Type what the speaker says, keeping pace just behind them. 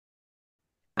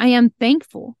I am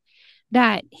thankful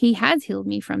that he has healed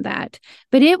me from that.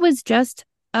 But it was just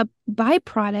a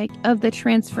byproduct of the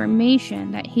transformation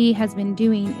that he has been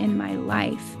doing in my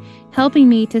life, helping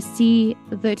me to see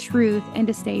the truth and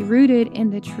to stay rooted in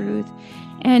the truth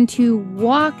and to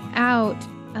walk out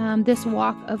this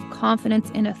walk of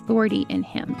confidence and authority in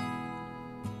him.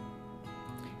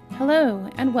 Hello,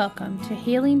 and welcome to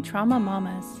Healing Trauma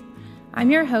Mamas. I'm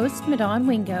your host, Midon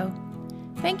Wingo.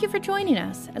 Thank you for joining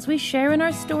us as we share in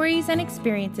our stories and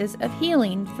experiences of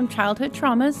healing from childhood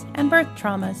traumas and birth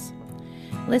traumas.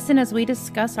 Listen as we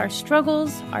discuss our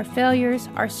struggles, our failures,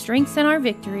 our strengths, and our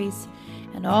victories,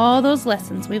 and all those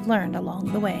lessons we've learned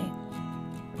along the way.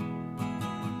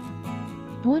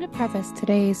 I want to preface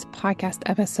today's podcast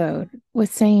episode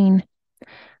with saying,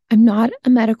 I'm not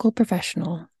a medical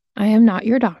professional. I am not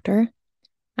your doctor.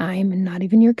 I'm not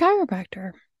even your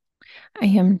chiropractor. I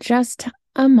am just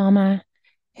a mama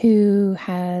who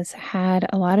has had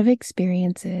a lot of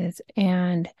experiences,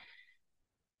 and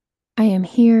I am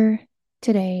here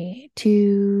today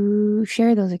to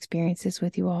share those experiences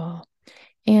with you all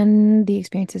and the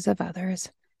experiences of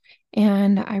others.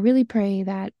 And I really pray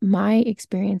that my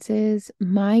experiences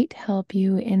might help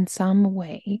you in some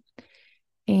way.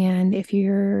 And if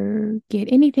you get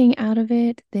anything out of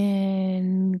it,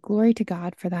 then glory to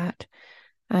God for that.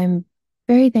 I'm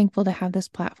very thankful to have this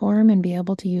platform and be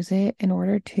able to use it in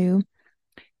order to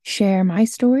share my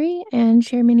story and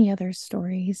share many other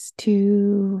stories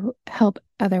to help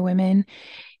other women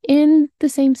in the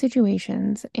same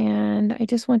situations. And I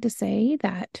just want to say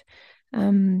that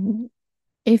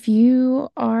if you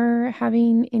are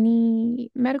having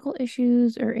any medical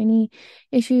issues or any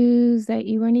issues that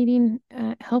you are needing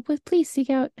help with, please seek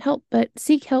out help, but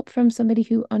seek help from somebody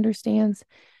who understands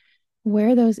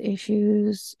where those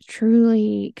issues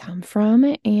truly come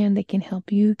from, and they can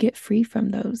help you get free from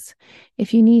those.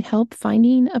 If you need help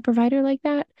finding a provider like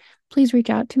that, please reach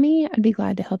out to me. I'd be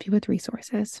glad to help you with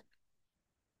resources.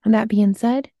 And that being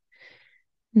said,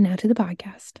 now to the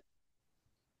podcast.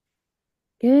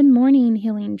 Good morning,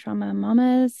 Healing Trauma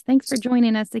Mamas. Thanks for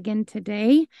joining us again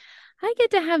today. I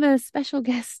get to have a special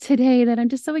guest today that I'm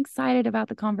just so excited about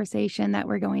the conversation that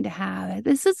we're going to have.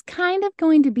 This is kind of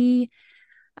going to be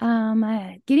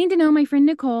getting to know my friend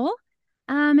Nicole,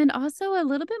 and also a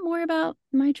little bit more about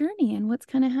my journey and what's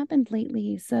kind of happened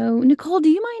lately. So, Nicole, do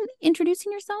you mind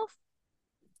introducing yourself?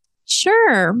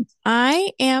 Sure.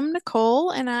 I am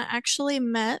Nicole, and I actually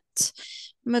met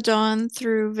Midon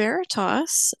through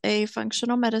Veritas, a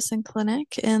functional medicine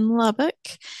clinic in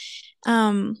Lubbock.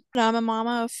 I'm a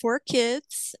mama of 4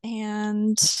 kids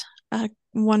and a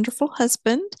wonderful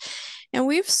husband, and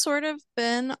we've sort of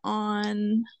been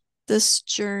on this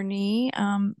journey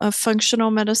of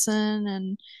functional medicine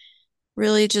and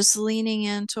really just leaning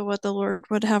into what the Lord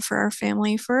would have for our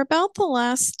family for about the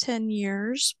last 10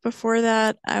 years. Before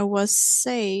that, I was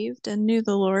saved and knew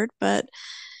the Lord, but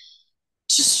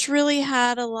just really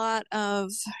had a lot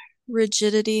of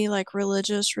rigidity, like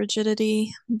religious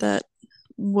rigidity, that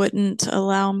wouldn't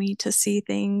allow me to see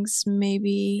things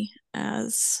maybe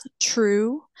as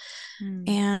true.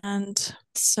 And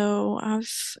so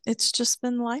it's just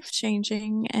been life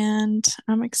changing, and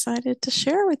I'm excited to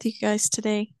share with you guys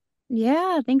today.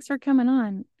 Yeah, thanks for coming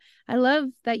on. I love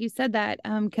that you said that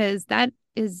because that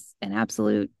is an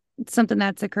absolute something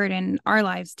that's occurred in our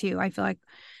lives too. I feel like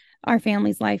our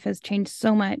family's life has changed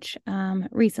so much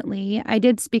recently. I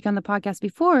did speak on the podcast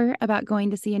before about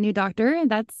going to see a new doctor.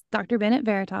 That's Dr. Bennett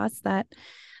Veritas that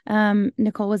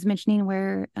Nicole was mentioning,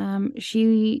 where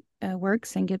she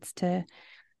works and gets to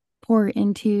pour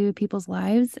into people's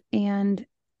lives. And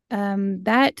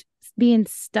that being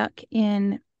stuck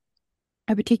in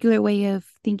a particular way of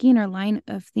thinking or line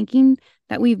of thinking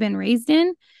that we've been raised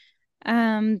in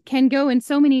can go in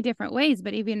so many different ways.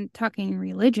 But even talking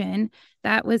religion,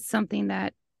 that was something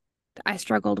that I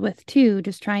struggled with too,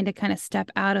 just trying to kind of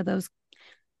step out of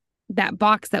that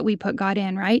box that we put God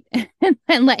in, right?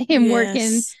 And let him work in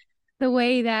Yes. the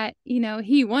way that,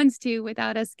 he wants to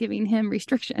without us giving him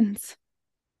restrictions.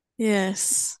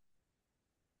 Yes.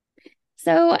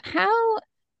 So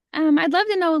I'd love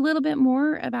to know a little bit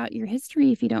more about your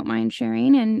history, if you don't mind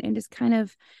sharing, and just kind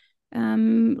of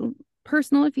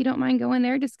personal, if you don't mind going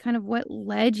there, just kind of what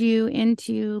led you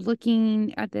into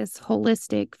looking at this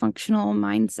holistic functional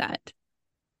mindset.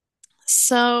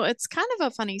 So it's kind of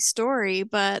a funny story,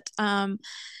 but my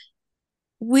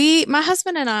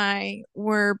husband and I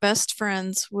were best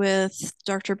friends with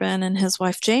Dr. Ben and his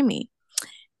wife Jamie.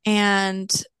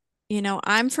 And,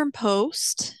 I'm from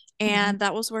Post, Mhm. and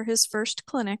that was where his first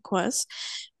clinic was.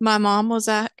 My mom was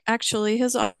actually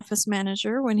his office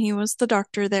manager when he was the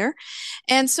doctor there.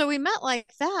 And so we met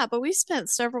like that, but we spent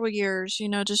several years,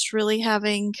 just really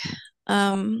having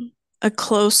um, a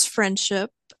close friendship,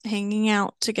 hanging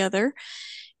out together,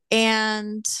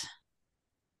 and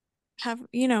have,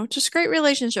 just great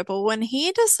relationship. But when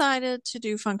he decided to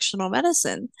do functional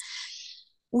medicine,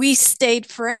 we stayed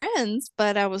friends,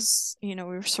 but we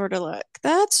were sort of like,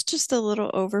 that's just a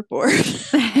little overboard.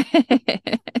 I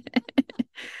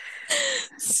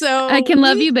So can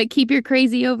love we, you, but keep your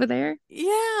crazy over there.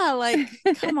 yeah, like,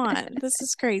 come on, this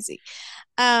is crazy.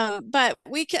 But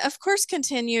we, of course,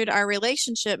 continued our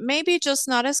relationship, maybe just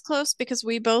not as close because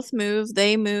we both moved.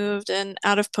 They moved and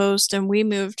out of post, and we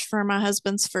moved for my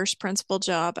husband's first principal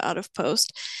job out of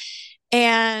post.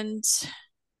 And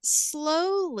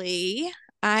slowly,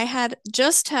 I had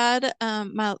just had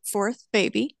my fourth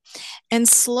baby, and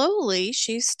slowly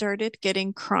she started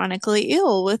getting chronically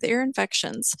ill with ear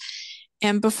infections.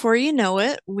 And before you know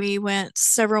it, we went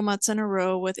several months in a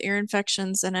row with ear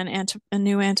infections and a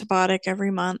new antibiotic every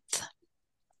month.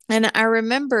 And I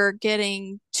remember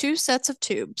getting two sets of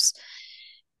tubes,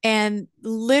 and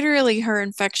literally her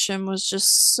infection was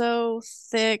just so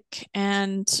thick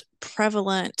and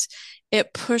prevalent,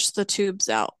 it pushed the tubes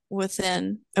out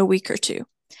within a week or two.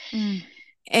 Mm.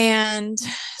 And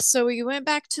so we went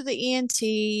back to the ENT,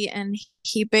 and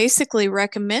he basically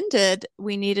recommended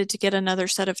we needed to get another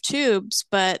set of tubes,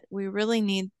 but we really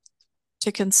need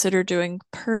to consider doing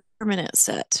permanent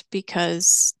set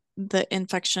because the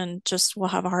infection just will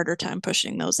have a harder time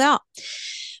pushing those out.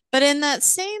 But in that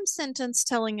same sentence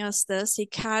telling us this, he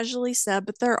casually said,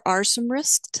 but there are some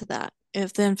risks to that.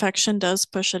 If the infection does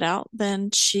push it out,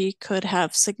 then she could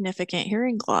have significant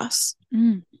hearing loss.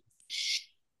 Mm.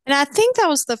 And I think that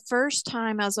was the first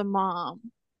time as a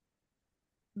mom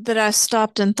that I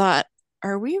stopped and thought,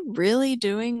 are we really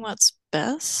doing what's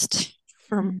best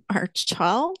for Mm. our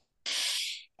child?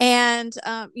 And,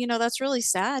 that's really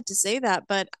sad to say that,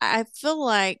 but I feel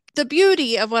like the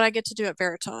beauty of what I get to do at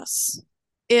Veritas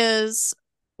is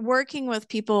working with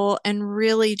people and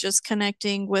really just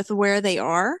connecting with where they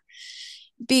are.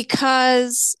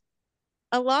 Because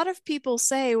a lot of people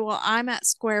say, well, I'm at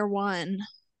square one.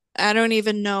 I don't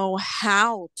even know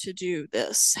how to do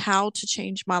this, how to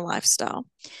change my lifestyle.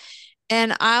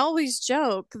 And I always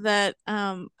joke that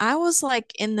I was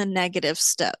like in the negative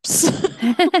steps.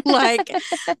 Like,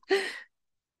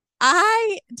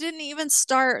 I didn't even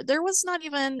start, there was not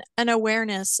even an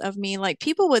awareness of me. Like,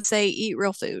 people would say, eat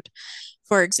real food,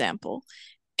 for example.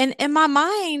 And in my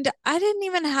mind, I didn't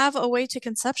even have a way to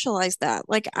conceptualize that.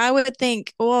 Like, I would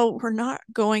think, well, we're not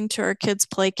going to our kids'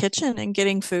 play kitchen and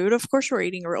getting food. Of course, we're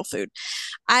eating real food.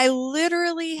 I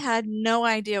literally had no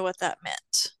idea what that meant.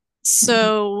 Mhm.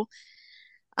 So,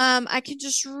 I can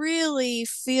just really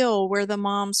feel where the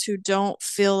moms who don't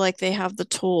feel like they have the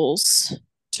tools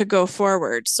to go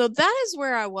forward. So that is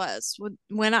where I was.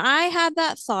 When I had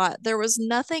that thought, there was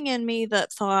nothing in me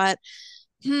that thought,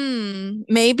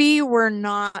 maybe we're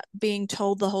not being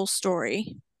told the whole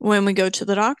story when we go to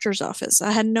the doctor's office.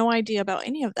 I had no idea about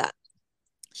any of that.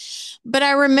 But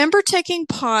I remember taking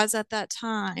pause at that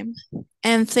time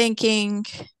and thinking,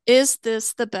 is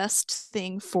this the best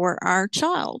thing for our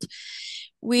child?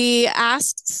 We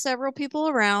asked several people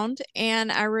around,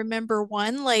 and I remember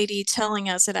one lady telling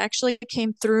us it actually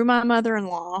came through my mother in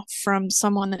law from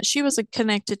someone that she was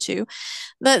connected to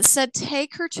that said,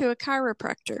 take her to a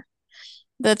chiropractor.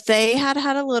 That they had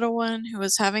had a little one who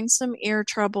was having some ear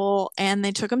trouble, and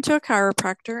they took him to a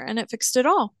chiropractor, and it fixed it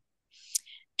all.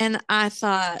 And I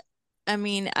thought, I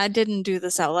mean, I didn't do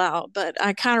this out loud, but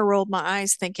I kind of rolled my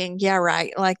eyes thinking, yeah,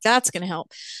 right, like that's going to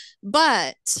help.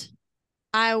 But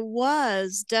I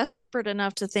was desperate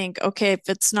enough to think, okay, if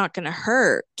it's not going to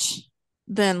hurt,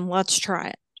 then let's try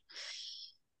it.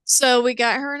 So we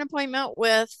got her an appointment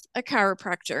with a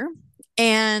chiropractor.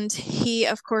 And he,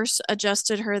 of course,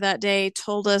 adjusted her that day,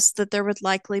 told us that there would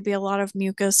likely be a lot of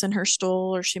mucus in her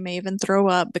stool, or she may even throw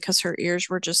up because her ears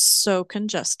were just so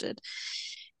congested.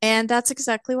 And that's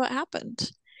exactly what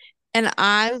happened. And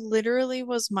I literally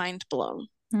was mind blown.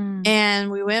 Mm. And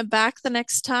we went back the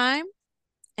next time,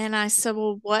 and I said,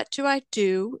 well, what do I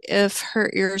do if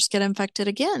her ears get infected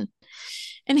again?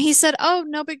 And he said, oh,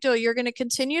 no big deal. You're going to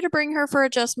continue to bring her for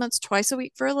adjustments twice a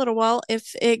week for a little while.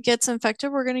 If it gets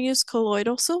infected, we're going to use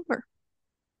colloidal silver.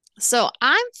 So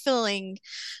I'm feeling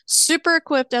super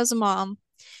equipped as a mom,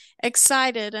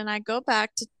 excited. And I go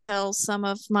back to tell some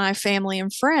of my family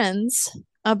and friends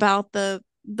about the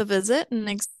visit and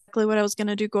exactly what I was going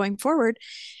to do going forward.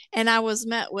 And I was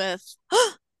met with,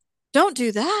 oh, don't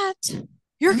do that.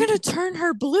 You're going to Mm. turn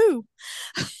her blue.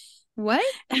 What?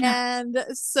 And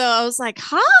so I was like,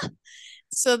 huh?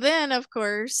 So then, of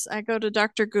course, I go to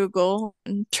Dr. Google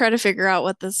and try to figure out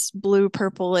what this blue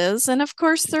purple is. And of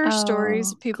course, there are stories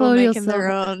Oh, of people colloidal making their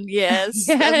silver. own, yes,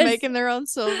 of Yes. making their own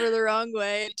silver the wrong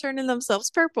way and turning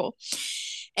themselves purple.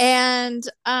 And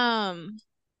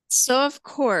so of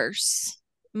course,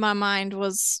 my mind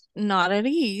was not at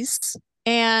ease.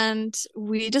 And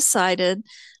we decided,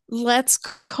 let's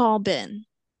call Ben.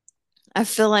 I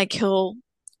feel like he'll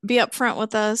be upfront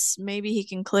with us. Maybe he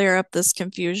can clear up this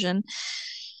confusion.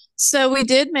 So we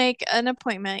did make an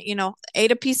appointment,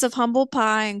 ate a piece of humble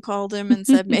pie and called him and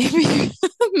said, maybe,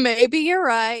 maybe you're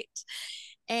right.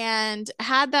 And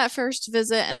had that first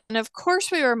visit. And of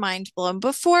course, we were mind blown.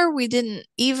 Before, we didn't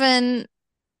even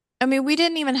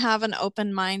have an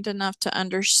open mind enough to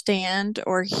understand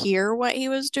or hear what he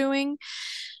was doing.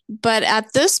 But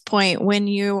at this point, when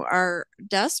you are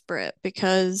desperate,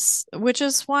 which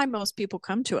is why most people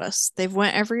come to us, they've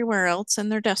went everywhere else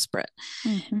and they're desperate.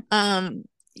 Hmm. Um,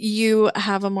 you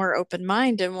have a more open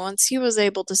mind. And once he was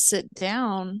able to sit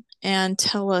down and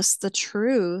tell us the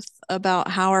truth about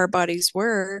how our bodies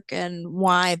work and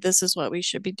why this is what we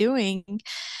should be doing,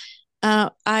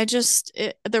 there was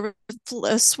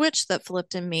a switch that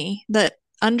flipped in me that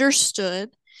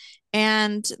understood.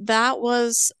 And that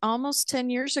was almost 10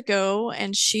 years ago.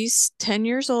 And she's 10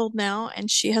 years old now, and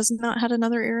she has not had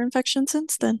another ear infection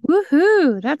since then.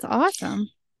 Woohoo. That's awesome.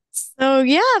 So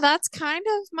yeah, that's kind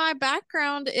of my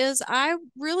background is I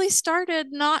really started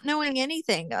not knowing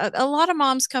anything. A lot of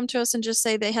moms come to us and just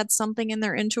say they had something in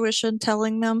their intuition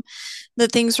telling them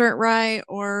that things weren't right,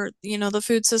 or the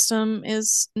food system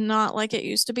is not like it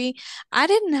used to be. I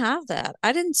didn't have that.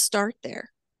 I didn't start there.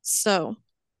 So,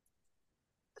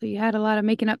 So you had a lot of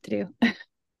making up to do.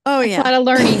 oh A yeah. lot of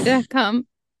learning to come.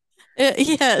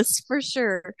 Yes, for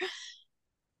sure.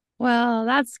 Well,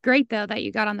 that's great though that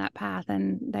you got on that path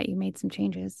and that you made some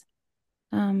changes.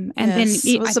 And then Yes,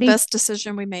 it I was the think best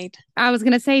decision we made. I was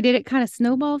gonna say, did it kind of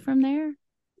snowball from there?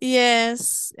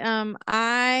 Yes,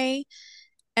 I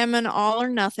am an all or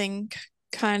nothing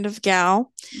kind of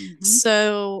gal. Hmm.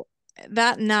 So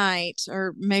that night,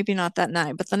 or maybe not that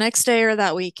night, but the next day or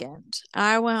that weekend,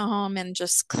 I went home and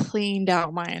just cleaned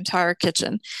out my entire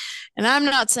kitchen. And I'm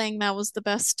not saying that was the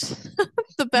best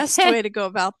the best way to go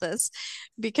about this,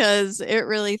 because it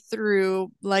really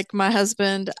threw, like, my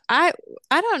husband. I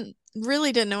don't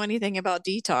really didn't know anything about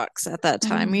detox at that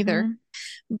time either. Hmm.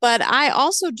 But I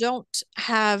also don't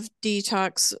have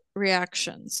detox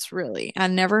reactions, really. I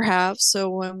never have. So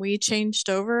when we changed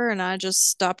over and I just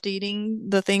stopped eating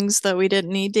the things that we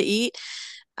didn't need to eat,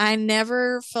 I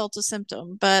never felt a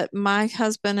symptom. But my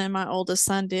husband and my oldest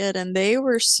son did, and they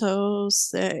were so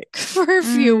sick for a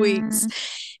few weeks. Mm.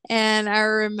 And I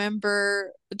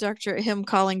remember him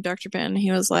calling Dr. Ben.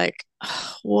 He was like,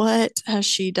 "Oh, what has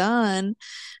she done?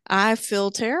 I feel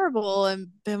terrible." And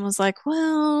Ben was like,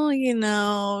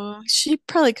 well, she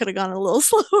probably could have gone a little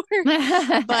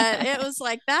slower. But it was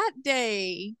like that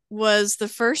day was the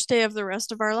first day of the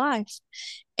rest of our life.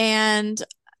 And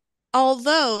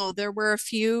although there were a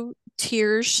few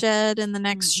tears shed in the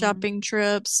next Hmm. shopping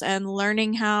trips and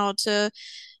learning how to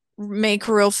make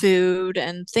real food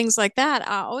and things like that,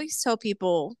 I always tell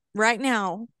people right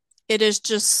now, it is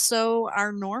just so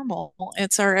our normal.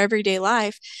 It's our everyday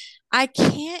life. I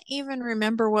can't even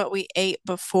remember what we ate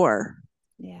before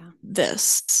Yeah.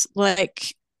 this.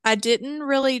 Like, I didn't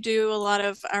really do a lot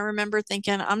of, I remember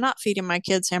thinking, I'm not feeding my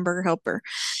kids hamburger helper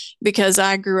because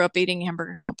I grew up eating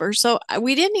hamburger helper. So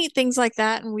we didn't eat things like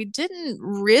that, and we didn't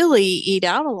really eat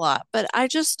out a lot, but I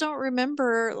just don't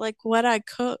remember like what I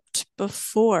cooked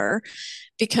before,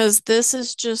 because this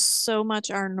is just so much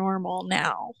our normal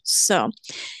now. So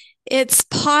it's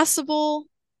possible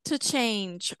to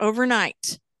change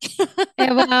overnight.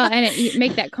 Yeah, well, and you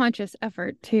make that conscious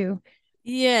effort too.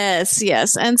 Yes,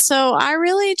 yes. And so I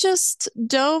really just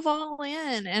dove all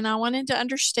in, and I wanted to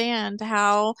understand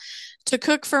how to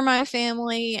cook for my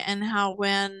family, and how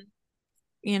when,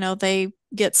 they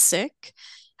get sick,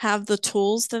 have the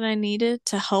tools that I needed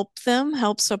to help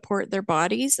support their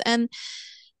bodies. And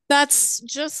that's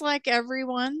just like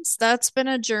everyone's. That's been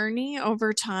a journey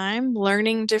over time,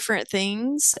 learning different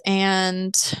things.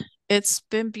 And it's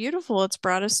been beautiful. It's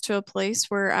brought us to a place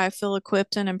where I feel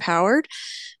equipped and empowered.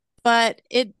 But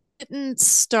it didn't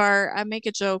start. I make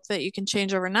a joke that you can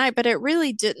change overnight, but it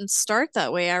really didn't start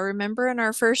that way. I remember in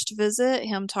our first visit,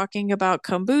 him talking about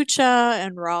kombucha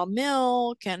and raw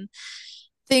milk and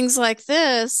things like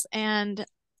this. And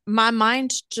my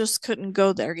mind just couldn't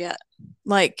go there yet.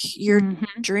 Like, you're Hmm.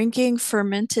 drinking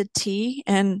fermented tea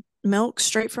and milk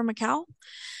straight from a cow.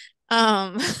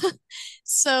 Um,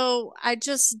 so I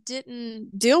just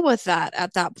didn't deal with that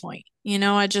at that point.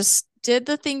 I just did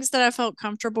the things that I felt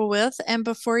comfortable with. And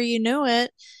before you knew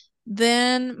it,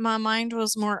 then my mind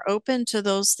was more open to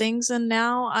those things. And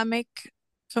now I make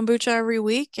kombucha every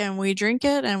week and we drink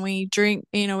it and we drink,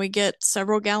 we get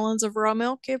several gallons of raw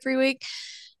milk every week.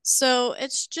 So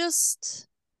it's just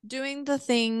doing the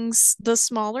things, the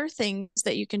smaller things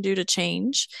that you can do to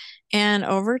change. And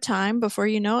over time, before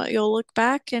you know it, you'll look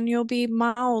back and you'll be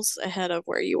miles ahead of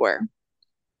where you were.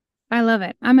 I love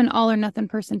it. I'm an all or nothing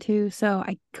person too, so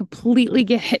I completely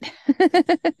get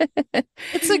it.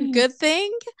 It's a good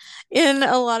thing in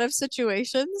a lot of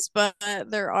situations, but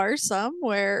there are some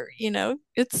where,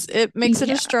 it makes it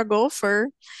a Yeah. struggle for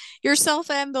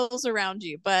yourself and those around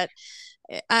you. But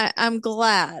I'm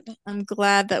glad. I'm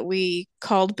glad that we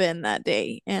called Ben that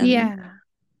day. And Yeah.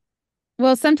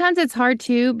 Well, sometimes it's hard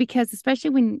too because especially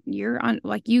when you're on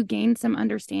like you gain some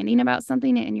understanding about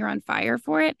something and you're on fire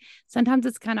for it, sometimes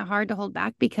it's kind of hard to hold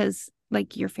back because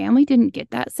like your family didn't get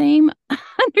that same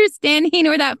understanding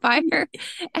or that fire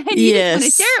and you just want to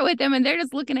share yes, it with them and they're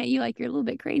just looking at you like you're a little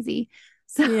bit crazy.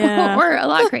 So yeah, or a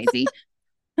lot crazy.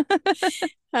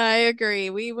 I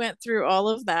agree. We went through all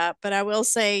of that, but I will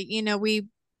say, we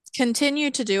continue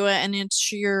to do it and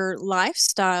it's your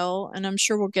lifestyle. And I'm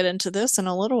sure we'll get into this in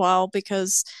a little while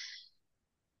because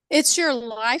it's your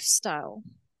lifestyle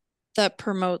that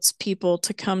promotes people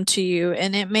to come to you.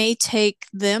 And it may take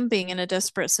them being in a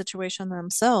desperate situation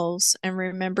themselves and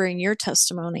remembering your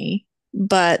testimony,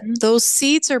 but Mhm. those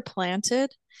seeds are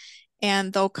planted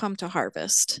and they'll come to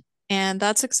harvest. And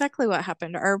that's exactly what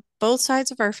happened. Both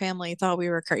sides of our family thought we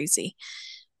were crazy.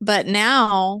 But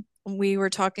now we were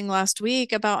talking last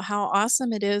week about how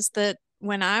awesome it is that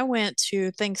when I went to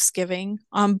Thanksgiving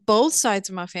on both sides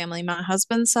of my family, my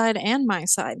husband's side and my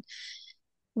side,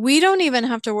 we don't even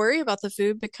have to worry about the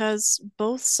food because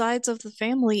both sides of the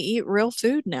family eat real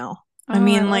food now. I Oh, I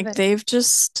mean, love like it. they've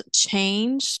just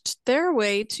changed their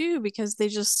way too because they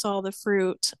just saw the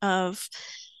fruit of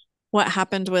what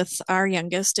happened with our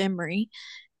youngest, Emery,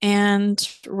 and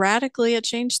radically it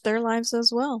changed their lives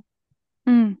as well.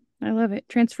 I love it.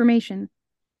 Transformation.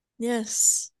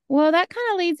 Yes. Well, that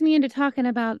kind of leads me into talking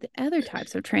about the other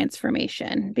types of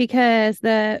transformation because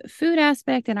the food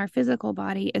aspect in our physical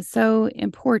body is so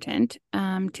important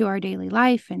to our daily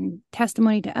life and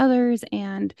testimony to others,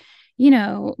 and,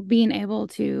 being able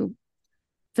to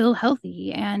feel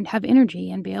healthy and have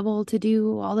energy and be able to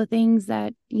do all the things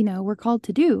that, we're called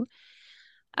to do.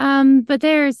 But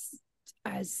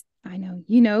as I know,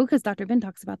 because Dr. Ben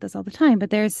talks about this all the time, but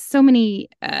there's so many,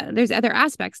 there's other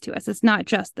aspects to us. It's not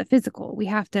just the physical. We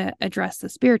have to address the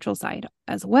spiritual side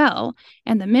as well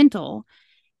and the mental.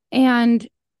 And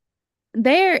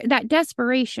that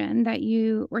desperation that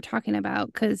you were talking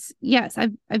about, because yes,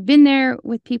 I've been there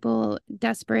with people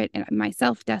desperate and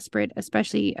myself desperate,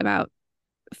 especially about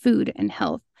food and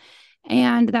health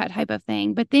and that type of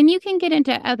thing. But then you can get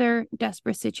into other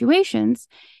desperate situations.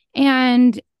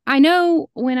 And I know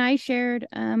when I shared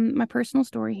my personal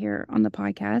story here on the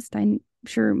podcast, I'm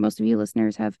sure most of you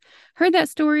listeners have heard that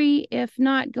story. If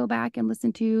not, go back and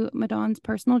listen to Midon's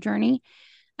personal journey,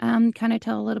 kind of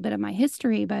tell a little bit of my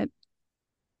history. But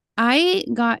I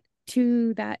got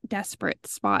to that desperate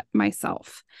spot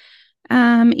myself.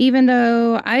 Even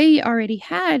though I already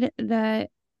had the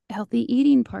healthy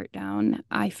eating part down,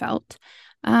 I felt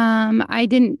I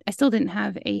still didn't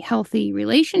have a healthy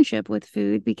relationship with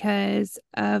food because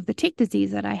of the tick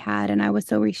disease that I had, and I was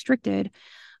so restricted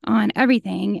on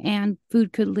everything, and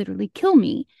food could literally kill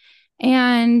me.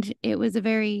 And it was a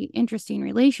very interesting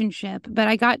relationship, but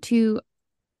I got to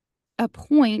a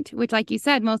point, which, like you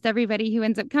said, most everybody who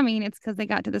ends up coming, it's because they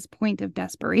got to this point of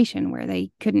desperation where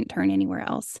they couldn't turn anywhere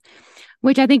else,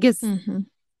 which I think is Mm-hmm.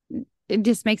 it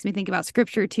just makes me think about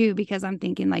scripture too, because I'm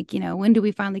thinking, like, when do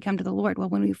we finally come to the Lord? Well,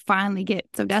 when we finally get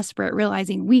so desperate,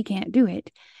 realizing we can't do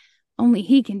it, only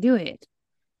He can do it.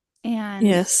 And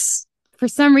Yes. for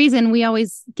some reason, we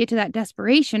always get to that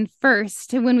desperation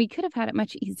first when we could have had it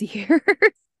much easier.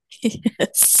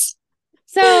 Yes.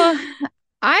 So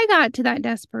I got to that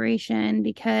desperation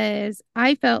because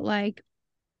I felt like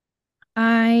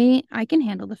I can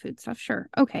handle the food stuff. Sure.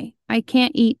 Okay. I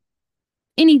can't eat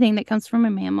anything that comes from a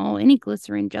mammal, any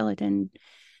glycerin, gelatin,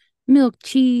 milk,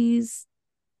 cheese,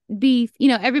 beef.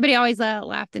 Everybody always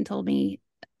laughed and told me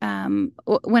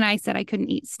when I said I couldn't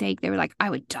eat steak, they were like, I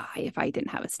would die if I didn't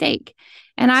have a steak.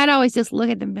 And I'd always just look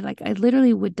at them and be like, I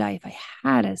literally would die if I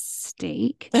had a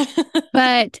steak.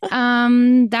 But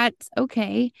that's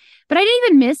okay. But I didn't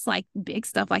even miss like big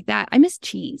stuff like that. I miss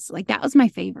cheese. Like that was my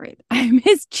favorite. I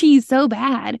miss cheese so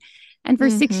bad. And for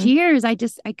 6 Mm-hmm. years, I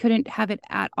couldn't have it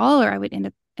at all, or I would end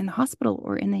up in the hospital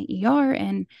or in the ER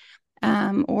and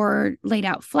or laid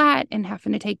out flat and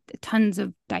having to take tons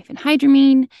of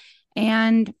diphenhydramine.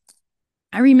 And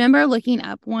I remember looking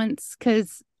up once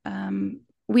because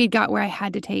we had got where I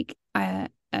had to take a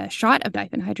shot of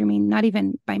diphenhydramine, not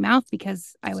even by mouth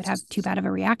because I would have too bad of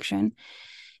a reaction.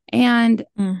 And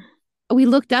Mm. we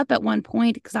looked up at one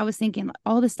point because I was thinking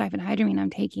all this diphenhydramine I'm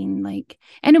taking, like,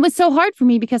 and it was so hard for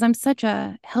me because I'm such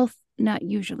a health nut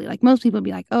usually. Like most people would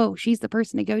be like, oh, she's the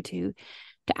person to go to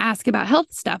ask about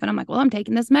health stuff. And I'm like, well, I'm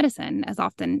taking this medicine as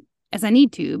often as I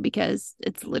need to because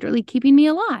it's literally keeping me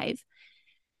alive.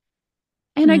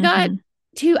 And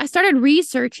Mm-hmm. I started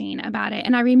researching about it.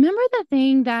 And I remember the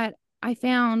thing that I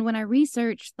found when I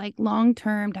researched like long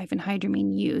term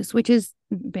diphenhydramine use, which is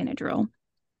Benadryl.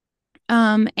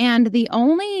 And the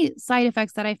only side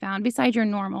effects that I found, besides your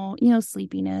normal,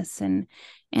 sleepiness and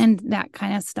that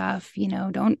kind of stuff,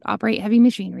 don't operate heavy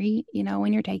machinery,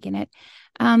 when you're taking it.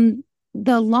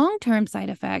 The long-term side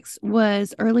effects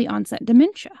was early onset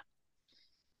dementia.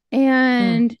 Mm.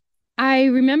 And I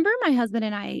remember my husband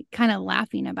and I kind of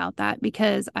laughing about that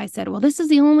because I said, well, this is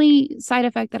the only side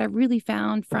effect that I've really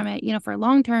found from it, for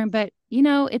long term, but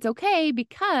it's okay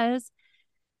because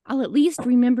I'll at least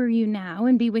remember you now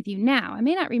and be with you now. I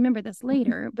may not remember this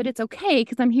later, but it's okay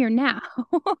because I'm here now.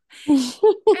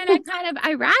 And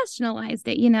I rationalized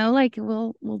it, like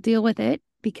we'll deal with it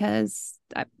because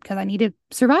I need to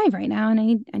survive right now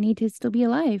and I need to still be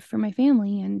alive for my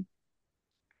family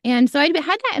and so I had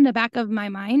that in the back of my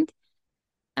mind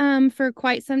for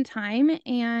quite some time.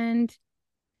 And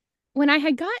when I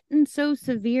had gotten so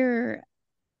severe,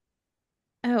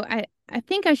 I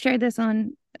think I shared this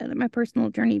on my personal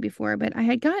journey before, but I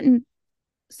had gotten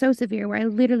so severe where I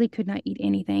literally could not eat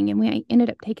anything. And I ended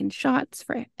up taking shots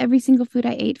for every single food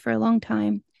I ate for a long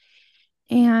time.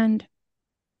 And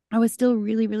I was still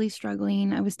really, really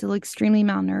struggling. I was still extremely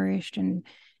malnourished and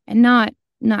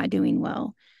not doing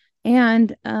well.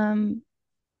 And a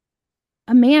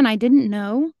man I didn't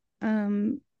know,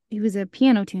 he was a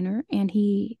piano tuner, and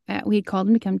we had called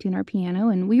him to come tune our piano,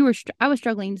 and I was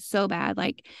struggling so bad,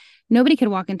 like nobody could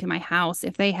walk into my house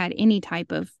if they had any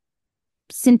type of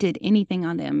scented anything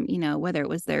on them, whether it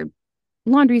was their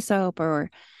laundry soap or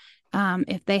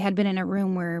if they had been in a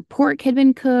room where pork had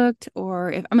been cooked,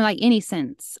 or if I mean, like any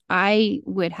scents, I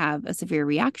would have a severe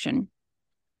reaction.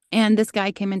 And this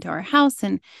guy came into our house,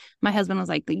 and my husband was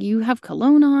like, you have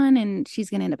cologne on, and she's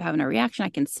going to end up having a reaction. I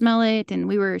can smell it. And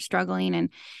we were struggling.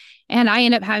 And I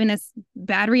end up having this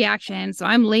bad reaction. So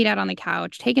I'm laid out on the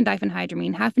couch, taking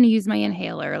diphenhydramine, having to use my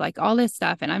inhaler, like all this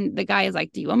stuff. And the guy is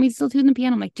like, do you want me to still tune the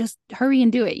piano? I'm like, just hurry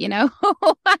and do it,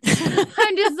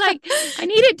 I'm just like, I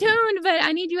need it tuned, but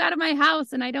I need you out of my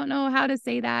house. And I don't know how to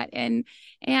say that. And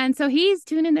so he's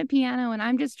tuning the piano, and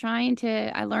I'm just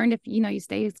I learned if, you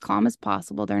stay as calm as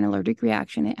possible during an allergic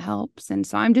reaction, it helps. And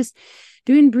so I'm just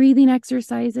doing breathing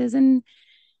exercises and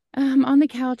on the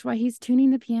couch while he's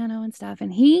tuning the piano and stuff.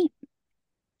 And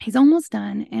he's almost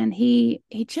done, and he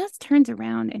just turns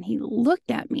around and he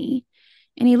looked at me,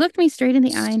 and he looked me straight in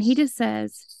the eye, and he just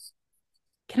says,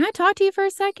 can I talk to you for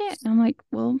a second? And I'm like,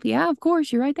 well, yeah, of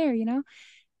course, you're right there,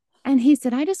 And he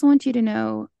said, I just want you to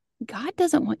know God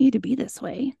doesn't want you to be this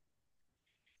way.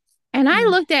 And I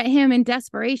Mm. looked at him in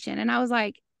desperation, and I was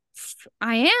like,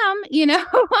 I am,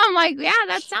 I'm like, yeah,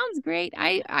 that sounds great.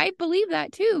 I believe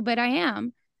that too, but I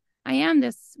am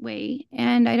this way,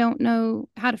 and I don't know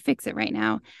how to fix it right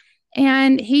now.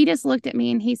 And he just looked at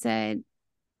me and he said,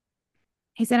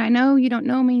 I know you don't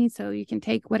know me, so you can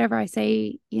take whatever I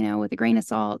say, with a grain of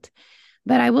salt.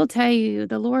 But I will tell you,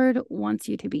 the Lord wants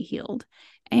you to be healed,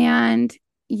 and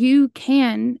you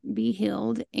can be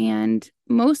healed. And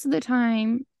most of the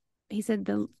time, he said,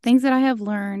 the things that I have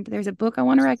learned, there's a book I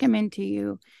want to recommend to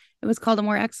you. It was called A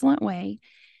More Excellent Way,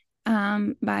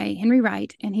 by Henry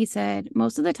Wright. And he said,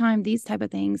 most of the time, these type of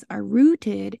things are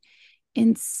rooted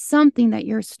in something that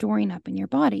you're storing up in your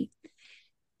body.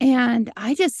 And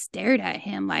I just stared at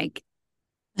him like,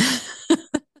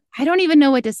 I don't even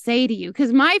know what to say to you.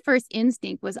 Because my first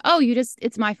instinct was, oh,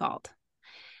 it's my fault.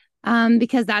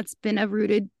 Because that's been a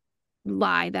rooted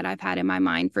lie that I've had in my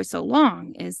mind for so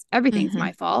long is everything's Mm-hmm.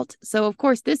 my fault. So of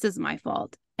course this is my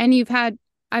fault. And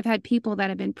I've had people that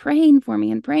have been praying for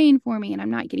me, and I'm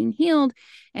not getting healed.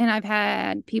 And I've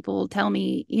had people tell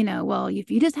me, well,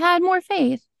 if you just had more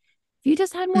faith,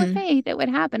 Mm. it would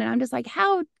happen. And I'm just like,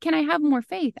 how can I have more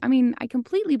faith? I mean, I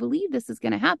completely believe this is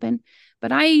going to happen,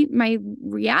 but my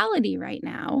reality right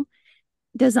now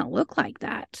doesn't look like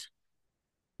that.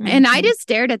 And I Mm-hmm. just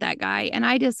stared at that guy, and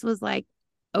I just was like,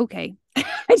 okay. I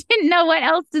didn't know what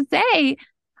else to say.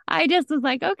 I just was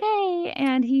like, okay.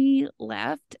 And he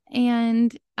left.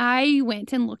 And I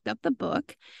went and looked up the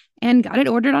book and got it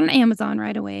ordered on Amazon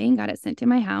right away and got it sent to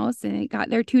my house. And it got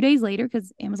there 2 days later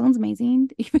because Amazon's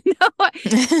amazing.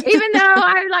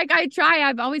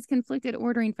 I've always conflicted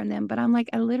ordering from them, but I'm like,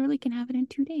 I literally can have it in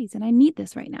 2 days and I need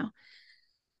this right now.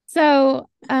 So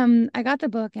I got the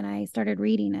book and I started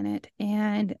reading in it,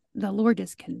 and the Lord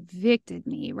just convicted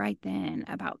me right then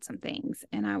about some things.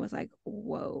 And I was like,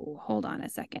 whoa, hold on a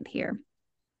second here.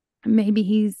 Maybe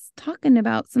he's talking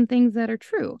about some things that are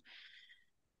true.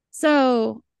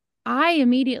 So I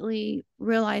immediately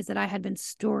realized that I had been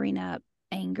storing up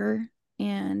anger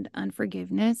and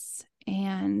unforgiveness,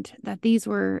 and that these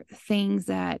were things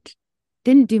that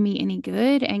didn't do me any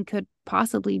good and could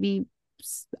possibly be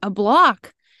a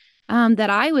block that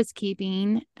I was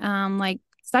keeping. I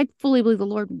fully believe the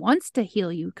Lord wants to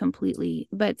heal you completely,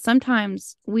 but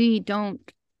sometimes we don't,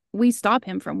 we stop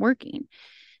him from working,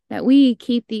 that we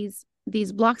keep these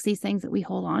blocks, these things that we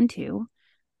hold on to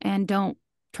and don't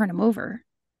turn them over.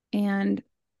 And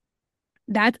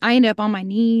that I ended up on my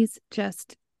knees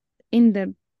just in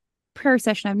the prayer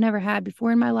session I've never had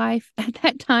before in my life at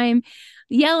that time,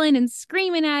 yelling and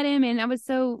screaming at him. And I was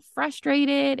so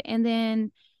frustrated. And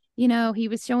then, he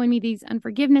was showing me these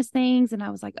unforgiveness things. And I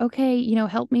was like, okay,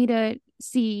 help me to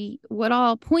see what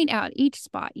I'll point out each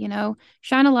spot,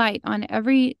 shine a light on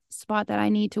every spot that I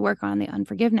need to work on the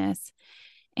unforgiveness.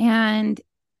 And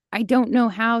I don't know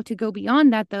how to go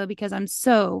beyond that though, because I'm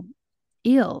so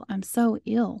ill. I'm so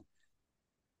ill.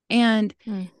 And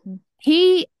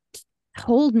he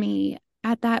told me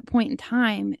at that point in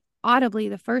time, audibly,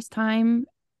 the first time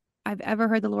I've ever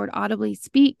heard the Lord audibly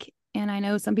speak. And I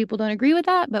know some people don't agree with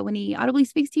that, but when he audibly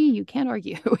speaks to you, you can't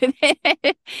argue with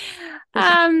it.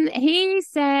 He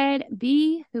said,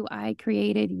 be who I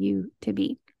created you to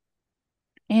be.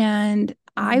 And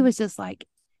I was just like,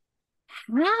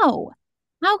 how?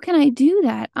 How can I do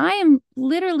that? I am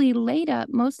literally laid up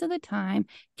most of the time,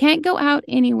 can't go out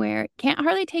anywhere, can't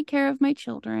hardly take care of my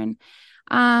children.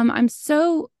 I'm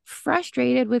so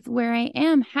frustrated with where I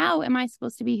am. How am I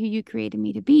supposed to be who you created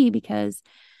me to be? Because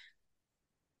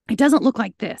it doesn't look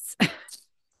like this,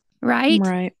 right?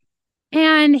 Right.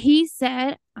 And he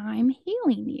said, I'm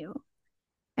healing you.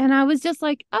 And I was just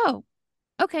like, oh,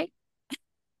 okay.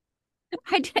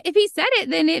 If he said it,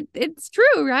 then it's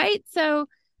true, right? So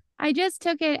I just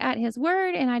took it at his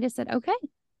word and I just said, okay,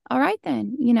 all right,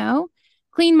 then,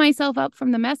 cleaned myself up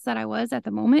from the mess that I was at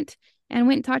the moment and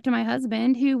went and talked to my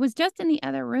husband, who was just in the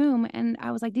other room. And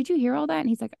I was like, did you hear all that? And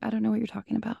he's like, I don't know what you're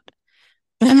talking about.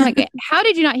 I'm like, how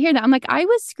did you not hear that? I'm like, I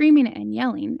was screaming and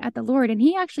yelling at the Lord. And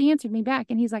he actually answered me back.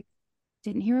 And he's like,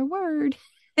 didn't hear a word.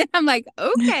 And I'm like,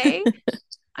 okay,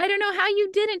 I don't know how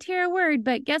you didn't hear a word,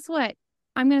 but guess what?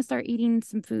 I'm going to start eating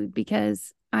some food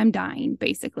because I'm dying,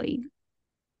 basically.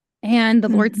 And the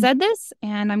Lord said this,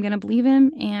 and I'm going to believe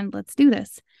him, and let's do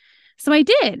this. So I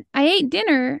did. I ate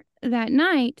dinner that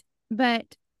night, but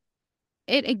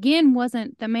it again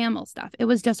wasn't the mammal stuff. It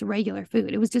was just regular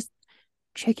food. It was just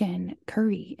chicken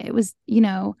country. It was,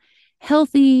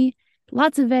 healthy,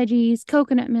 lots of veggies,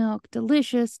 coconut milk,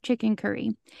 delicious chicken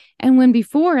curry. And when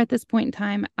before at this point in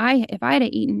time, if I had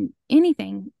eaten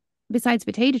anything besides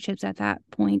potato chips at that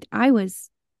point, I was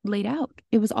laid out.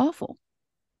 It was awful.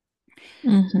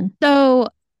 So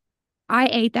I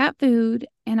ate that food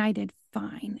and I did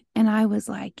fine. And I was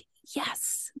like,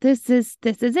 yes, this is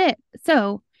it.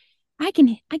 So I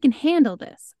can handle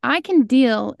this. I can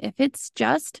deal if it's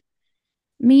just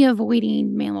me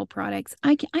avoiding mammal products.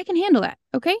 I can handle that.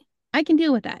 Okay. I can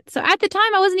deal with that. So at the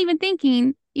time I wasn't even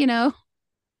thinking,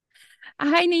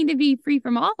 I need to be free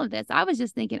from all of this. I was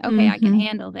just thinking, okay, I can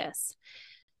handle this.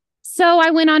 So I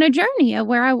went on a journey of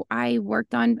where I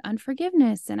worked on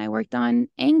unforgiveness and I worked on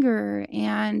anger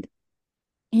and,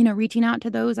 reaching out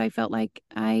to those I felt like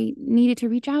I needed to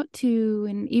reach out to,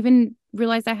 and even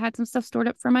realized I had some stuff stored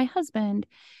up for my husband.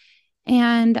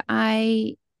 And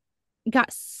I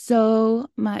got so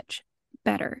much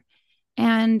better.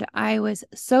 And I was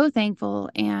so thankful.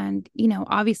 And,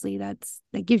 obviously that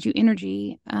gives you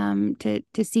energy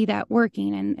to see that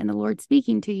working and the Lord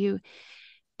speaking to you.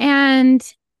 And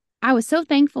I was so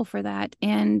thankful for that.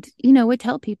 And, would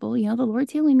tell people, the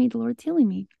Lord's healing me, the Lord's healing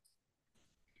me.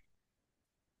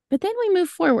 But then we move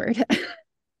forward.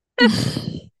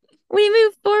 We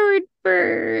move forward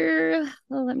for,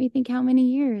 let me think how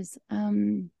many years.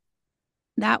 I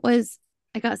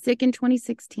got sick in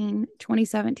 2016.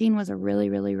 2017 was a really,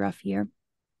 really rough year.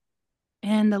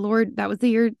 And the Lord, that was the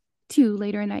year too,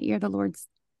 later in that year,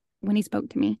 when he spoke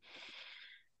to me.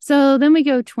 So then we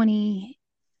go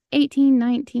 2018,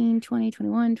 19, 20,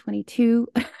 21, 22.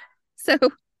 So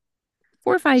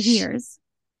 4 or 5 years.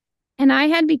 And I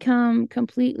had become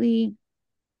completely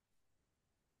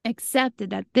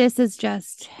accepted that this is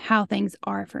just how things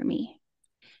are for me,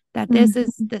 that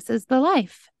Mm-hmm. this is the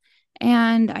life.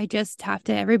 And I just have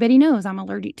to, everybody knows I'm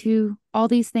allergic to all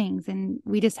these things. And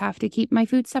we just have to keep my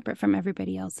food separate from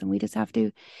everybody else. And we just have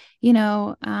to, be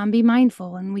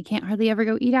mindful. And we can't hardly ever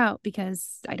go eat out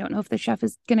because I don't know if the chef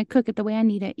is going to cook it the way I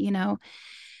need it.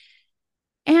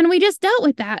 And we just dealt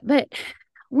with that. But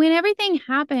when everything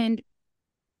happened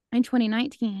in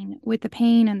 2019 with the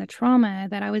pain and the trauma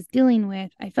that I was dealing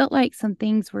with, I felt like some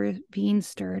things were being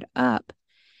stirred up.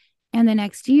 And the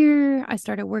next year, I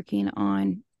started working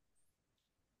on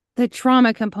the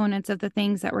trauma components of the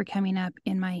things that were coming up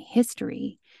in my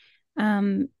history,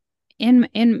 um,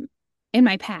 in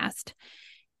my past.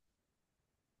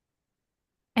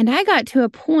 And I got to a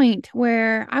point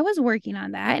where I was working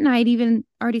on that, and I'd even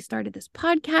already started this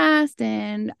podcast,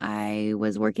 and I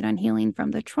was working on healing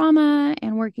from the trauma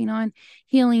and working on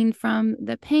healing from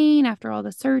the pain after all the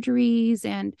surgeries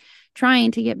and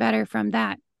trying to get better from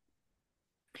that,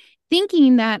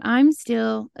 thinking that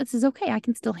this is okay. I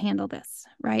can still handle this,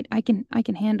 right? I can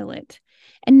handle it.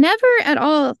 And never at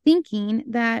all thinking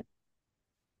that,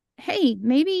 hey,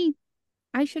 maybe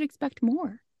I should expect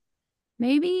more.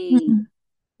 Maybe Mm-hmm.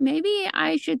 maybe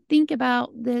I should think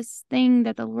about this thing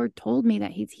that the Lord told me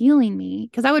that he's healing me,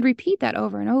 because I would repeat that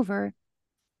over and over.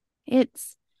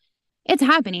 It's it's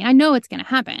happening. I know it's going to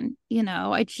happen,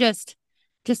 It's just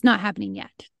not happening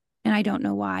yet. And I don't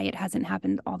know why it hasn't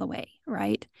happened all the way,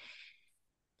 right?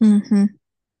 Mm-hmm.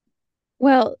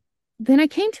 Well, then I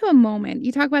came to a moment.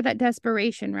 You talk about that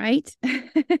desperation, right?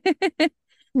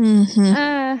 Mm-hmm.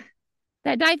 uh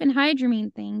that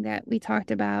diphenhydramine thing that we talked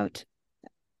about.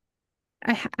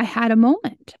 I had a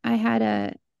moment. I had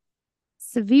a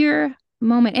severe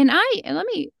moment. And let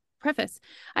me preface,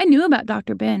 I knew about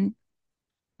Dr. Ben.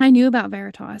 I knew about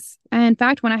Veritas. And in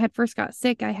fact, when I had first got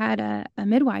sick, I had a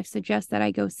midwife suggest that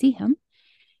I go see him.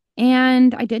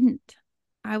 And I didn't.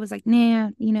 I was like,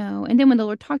 nah. And then when the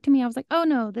Lord talked to me, I was like, oh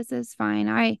no, this is fine.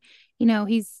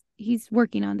 He's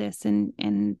working on this,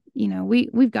 and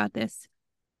we've got this.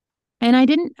 And I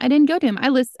didn't go to him.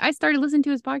 I started listening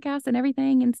to his podcast and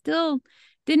everything, and still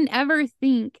didn't ever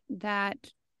think that,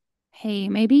 hey,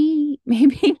 maybe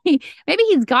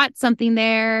he's got something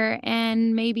there,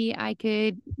 and maybe I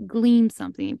could glean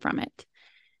something from it.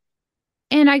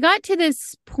 And I got to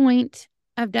this point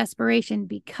of desperation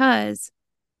because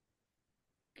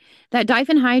that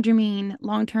diphenhydramine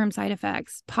long-term side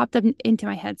effects popped up into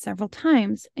my head several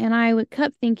times, and I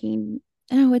kept thinking,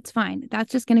 oh, it's fine, that's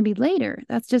just going to be later,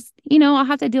 that's just, I'll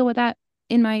have to deal with that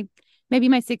in maybe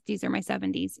my 60s or my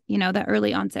 70s, the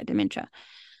early onset dementia,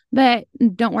 but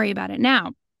don't worry about it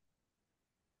now.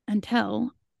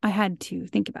 Until I had to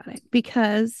think about it,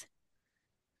 because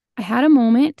I had a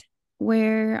moment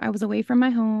where I was away from my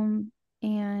home,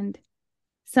 and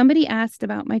somebody asked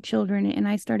about my children, and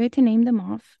I started to name them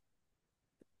off.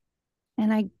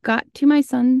 And I got to my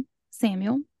son,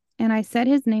 Samuel, and I said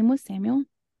his name was Samuel.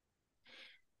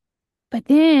 But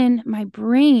then my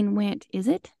brain went, is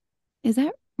it? Is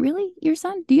that really your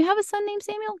son? Do you have a son named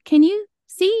Samuel? Can you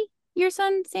see your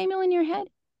son, Samuel, in your head?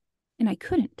 And I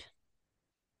couldn't.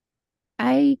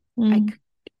 I, I, Mm-hmm.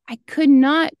 I could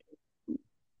not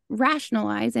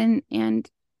rationalize and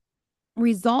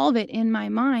resolve it in my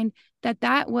mind that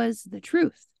that was the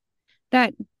truth,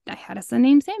 that I had a son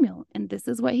named Samuel and this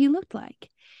is what he looked like.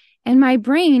 And my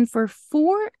brain for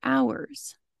 4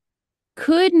 hours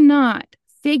could not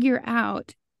figure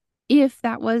out if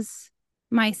that was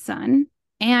my son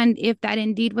and if that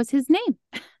indeed was his name.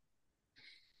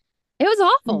 It was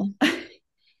awful.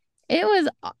 It was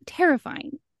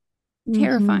terrifying, Mm-hmm.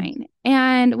 terrifying.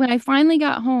 And when I finally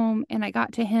got home and I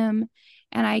got to him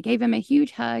and I gave him a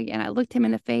huge hug and I looked him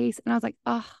in the face and I was like,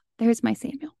 oh, there's my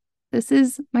Samuel. This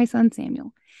is my son,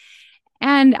 Samuel.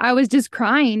 And I was just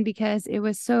crying because it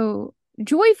was so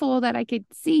joyful that I could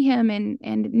see him and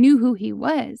knew who he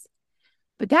was.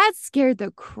 But that scared the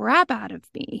crap out of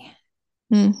me,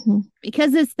 Mm-hmm.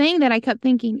 because this thing that I kept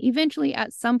thinking eventually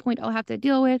at some point I'll have to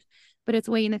deal with, but it's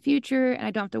way in the future and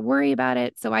I don't have to worry about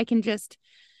it. So I can just,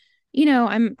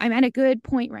 I'm at a good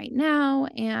point right now,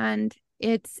 and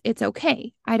it's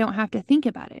okay. I don't have to think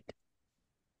about it.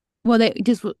 Well, they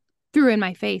just threw in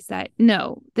my face that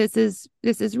no, this is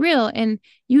real, and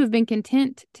you have been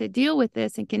content to deal with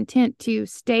this and content to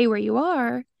stay where you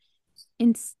are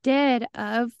instead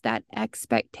of that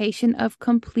expectation of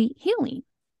complete healing.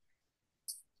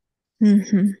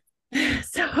 Mm-hmm.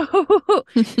 So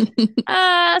so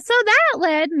that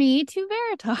led me to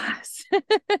Veritas.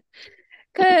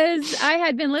 Because I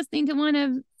had been listening to one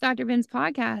of Dr. Ben's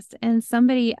podcast, and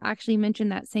somebody actually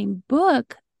mentioned that same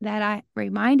book that I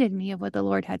reminded me of what the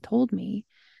Lord had told me.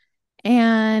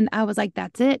 And I was like,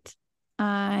 that's it.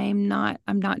 I'm not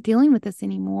dealing with this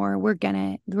anymore. We're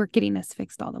getting this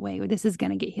fixed all the way. This is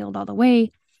gonna get healed all the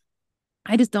way.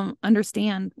 I just don't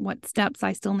understand what steps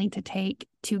I still need to take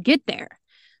to get there.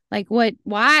 Like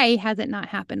why has it not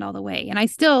happened all the way? And I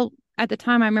still, at the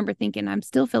time, I remember thinking, I'm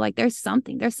still feel like there's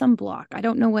some block. I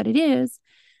don't know what it is,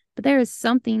 but there is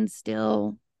something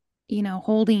still,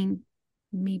 holding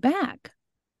me back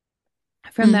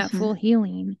from that Mm-hmm. full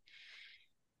healing.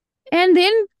 And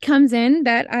then comes in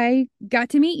that I got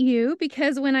to meet you,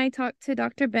 because when I talked to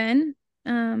Dr. Ben,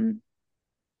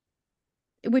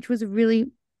 which was really,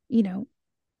 you know,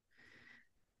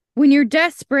 when you're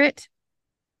desperate,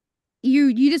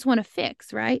 you just want to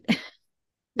fix, right?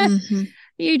 Mm-hmm.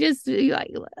 You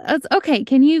like, okay,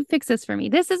 can you fix this for me?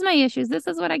 This is my issues. This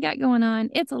is what I got going on.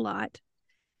 It's a lot.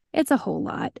 It's a whole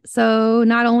lot. So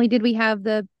not only did we have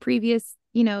the previous,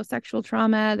 sexual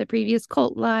trauma, the previous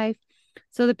cult life,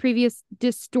 so the previous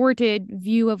distorted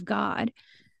view of God.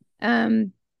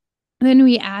 Then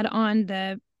we add on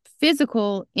the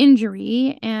physical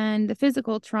injury and the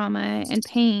physical trauma and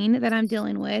pain that I'm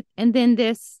dealing with. And then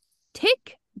this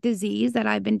tick disease that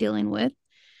I've been dealing with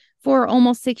for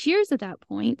almost 6 years at that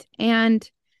point. And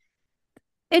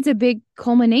it's a big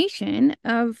culmination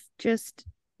of just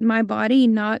my body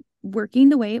not working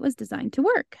the way it was designed to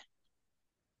work.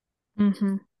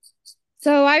 Mm-hmm.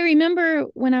 So I remember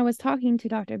when I was talking to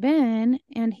Dr. Ben,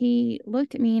 and he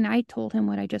looked at me, and I told him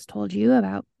what I just told you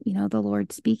about, the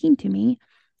Lord speaking to me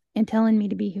and telling me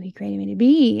to be who he created me to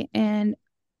be. And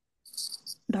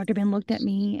Dr. Ben looked at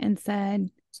me and said,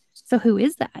 "So who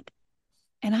is that?"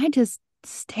 And I just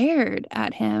stared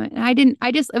at him, and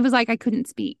it was like I couldn't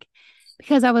speak,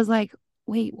 because I was like,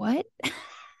 wait, what?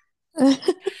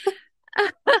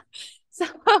 So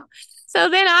so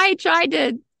then I tried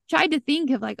to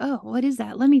think of like, oh, what is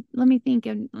that? Let me think.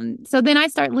 And so then I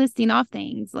start listing off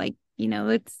things like,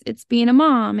 it's being a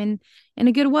mom and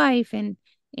a good wife and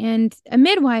a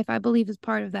midwife, I believe, is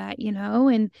part of that,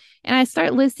 and I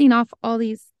start listing off all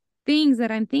these things that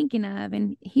I'm thinking of,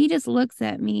 and he just looks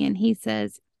at me and he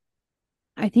says,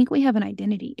 "I think we have an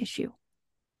identity issue."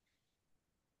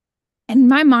 And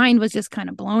my mind was just kind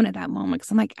of blown at that moment,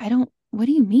 because I'm like, what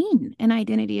do you mean an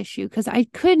identity issue? Because I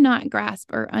could not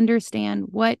grasp or understand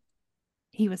what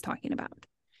he was talking about.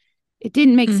 It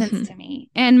didn't make sense Mm-hmm. to me.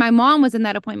 And my mom was in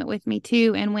that appointment with me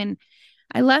too. And when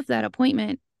I left that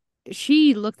appointment,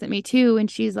 she looked at me too, and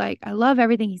she's like, "I love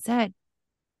everything he said,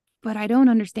 but I don't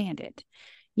understand it.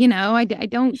 I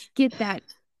don't get that.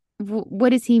 What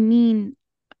does he mean,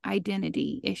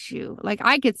 identity issue?" Like,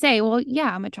 I could say, well,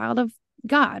 yeah, I'm a child of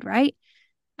God, right?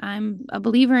 I'm a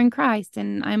believer in Christ,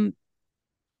 and I'm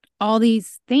all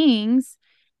these things.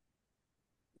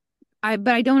 But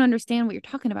I don't understand what you're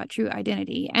talking about, true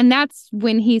identity. And that's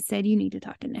when he said, "You need to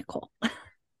talk to Nicole."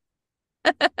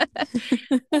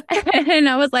 And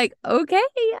I was like, okay,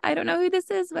 I don't know who this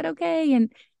is, but okay.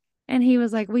 And he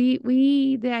was like,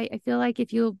 I feel like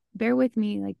if you'll bear with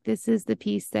me, like, this is the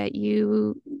piece that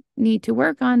you need to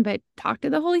work on, but talk to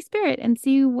the Holy Spirit and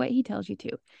see what he tells you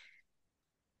to.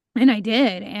 And I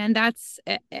did.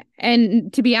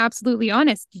 And to be absolutely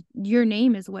honest, your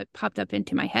name is what popped up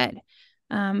into my head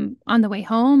on the way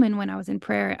home. And when I was in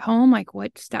prayer at home, like,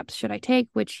 what steps should I take?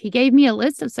 Which he gave me a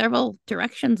list of several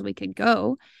directions we could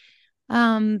go.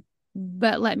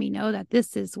 But let me know that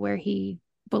this is where he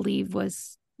believed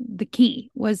was the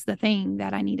key, was the thing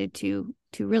that I needed to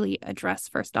really address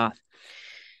first off.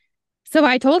 So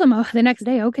I told him, the next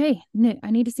day, okay,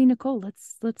 I need to see Nicole.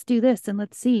 Let's do this, and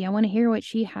let's see. I want to hear what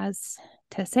she has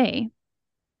to say.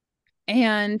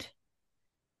 And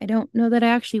I don't know that I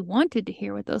actually wanted to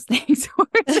hear what those things were.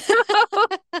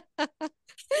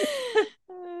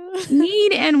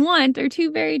 Need and want are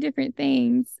two very different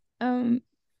things.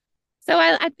 So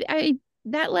I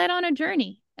that led on a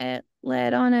journey. It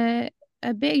led on a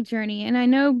big journey. And I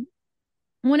know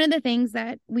one of the things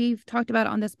that we've talked about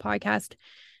on this podcast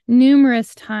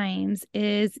numerous times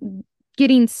is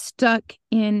getting stuck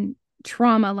in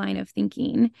trauma line of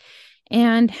thinking,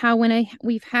 and how when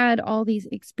we've had all these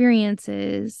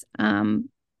experiences,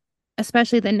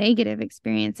 especially the negative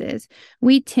experiences,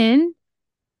 we tend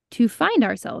to find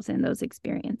ourselves in those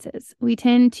experiences. We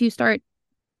tend to start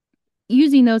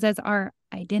using those as our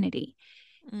identity.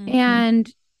 Mm-hmm.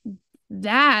 And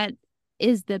that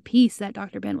is the piece that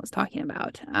Dr. Ben was talking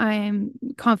about. I am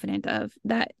confident of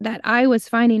that I was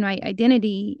finding my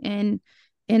identity in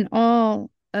all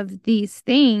of these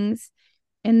things,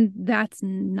 and that's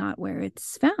not where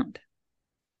it's found.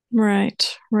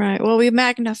 Right, right. Well, we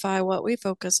magnify what we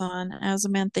focus on. As a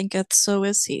man thinketh, so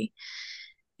is he.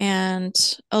 And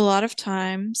a lot of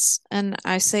times, and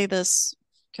I say this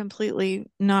completely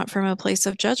not from a place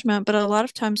of judgment, but a lot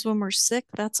of times when we're sick,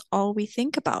 that's all we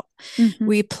think about. Mm-hmm.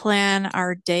 We plan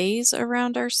our days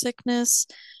around our sickness.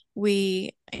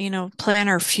 We, plan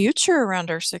our future around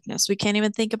our sickness. We can't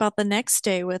even think about the next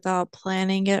day without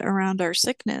planning it around our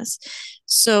sickness.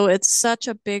 So it's such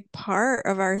a big part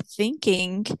of our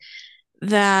thinking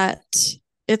that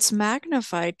it's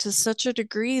magnified to such a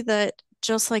degree that,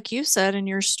 just like you said in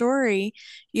your story,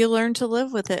 you learn to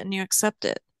live with it and you accept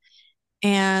it.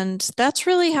 And that's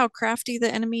really how crafty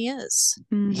the enemy is.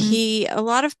 Mm-hmm. A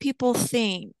lot of people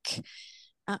think,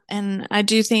 and I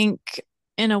do think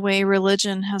in a way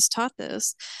religion has taught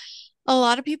this, a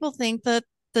lot of people think that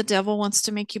the devil wants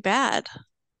to make you bad.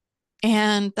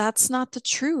 And that's not the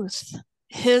truth.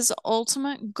 His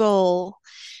ultimate goal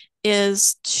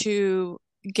is to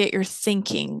get your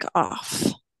thinking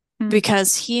off Mm.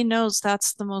 because he knows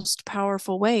that's the most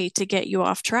powerful way to get you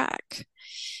off track.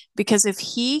 Because if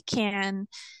he can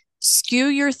skew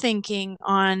your thinking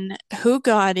on who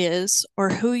God is or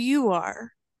who you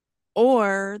are,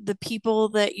 or the people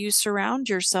that you surround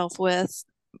yourself with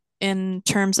in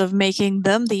terms of making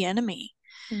them the enemy,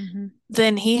 Mm-hmm.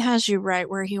 then he has you right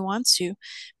where he wants you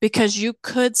because you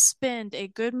could spend a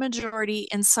good majority,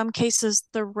 in some cases,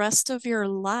 the rest of your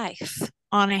life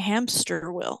on a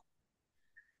hamster wheel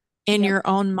in Yep. your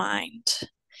own mind.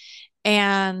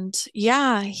 And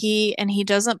yeah, he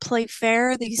doesn't play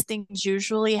fair. These things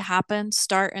usually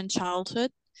start in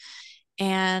childhood.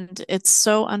 And it's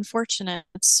so unfortunate.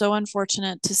 It's so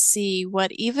unfortunate to see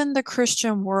what even the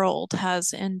Christian world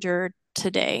has endured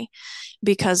today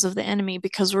because of the enemy,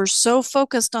 because we're so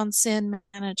focused on sin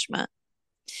management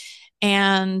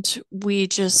and we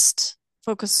just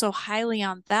focus so highly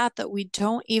on that we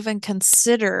don't even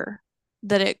consider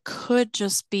that it could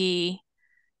just be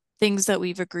things that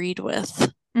we've agreed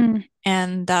with. Mm.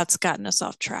 And that's gotten us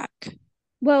off track.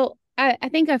 Well, I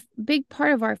think a big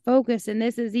part of our focus, and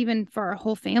this is even for our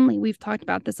whole family, we've talked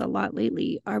about this a lot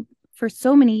lately. For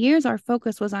so many years, our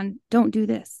focus was on don't do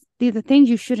this. These are the things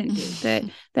you shouldn't do.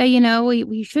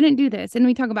 We shouldn't do this. And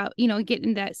we talk about,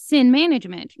 getting that sin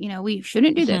management. We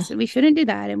shouldn't do this and we shouldn't do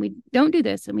that. And we don't do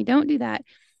this and we don't do that.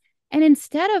 And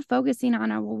instead of focusing on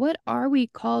well, what are we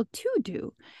called to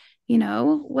do?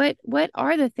 What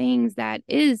are the things that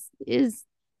is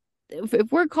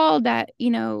if we're called that,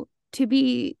 to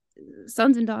be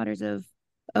sons and daughters of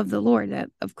the Lord,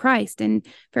 of Christ, and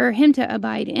for him to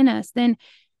abide in us, then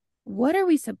what are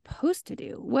we supposed to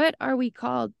do? What are we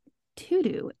called to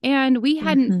do? And we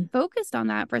hadn't Mm-hmm. focused on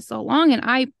that for so long. And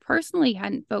I personally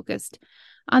hadn't focused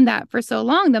on that for so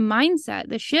long. The mindset,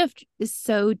 the shift is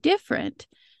so different.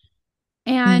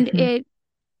 And Mm-hmm.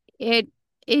 it,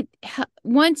 it,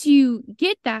 once you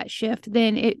get that shift,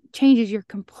 then it changes your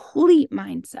complete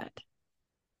mindset.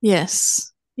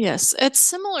 Yes. Yes. It's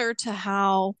similar to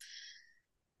how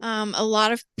a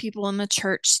lot of people in the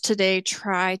church today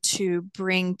try to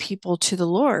bring people to the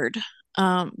Lord.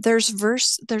 There's a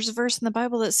verse in the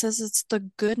Bible that says it's the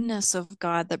goodness of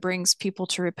God that brings people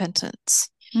to repentance.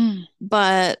 Mm.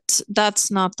 But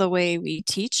that's not the way we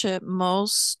teach it.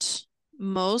 Most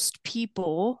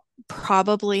people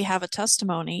probably have a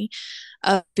testimony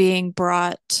of being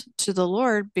brought to the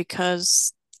Lord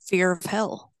because fear of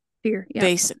hell, Fear. Yep.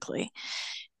 basically.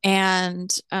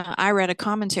 And I read a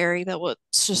commentary that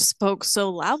just spoke so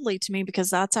loudly to me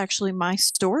because that's actually my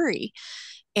story.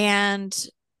 And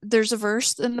there's a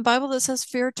verse in the Bible that says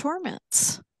fear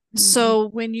torments. Mm-hmm. So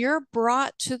when you're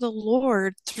brought to the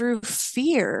Lord through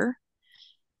fear,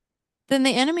 then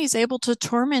the enemy is able to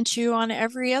torment you on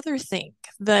every other thing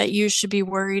that you should be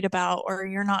worried about, or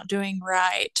you're not doing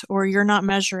right, or you're not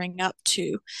measuring up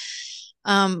to.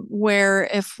 Where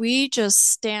if we just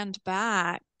stand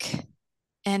back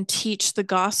and teach the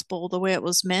gospel the way it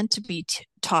was meant to be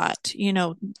taught.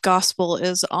 Gospel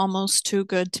is almost too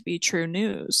good to be true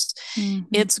news. Mm-hmm.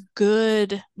 It's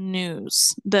good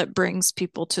news that brings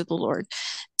people to the Lord.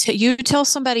 You tell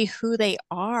somebody who they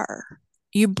are,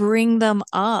 you bring them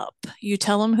up, you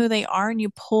tell them who they are, and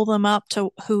you pull them up to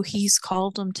who He's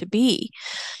called them to be,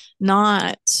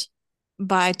 not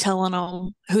by telling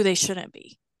them who they shouldn't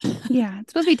be. Yeah,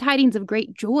 it's supposed to be tidings of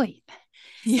great joy.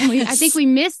 And I think Yes. we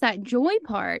miss that joy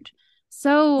part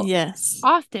so Yes.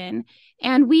 often.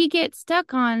 And we get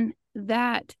stuck on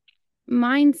that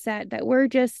mindset that we're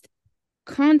just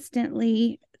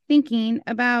constantly thinking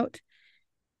about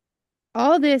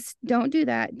all this, don't do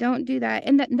that, don't do that.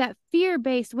 And that fear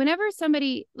based, whenever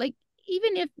somebody, like,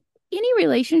 even if any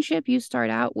relationship you start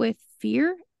out with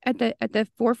fear at the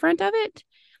forefront of it,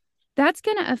 that's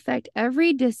going to affect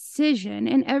every decision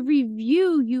and every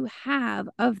view you have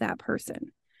of that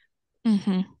person.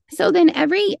 Mm-hmm. So then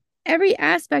every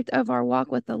aspect of our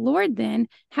walk with the Lord then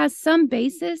has some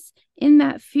basis in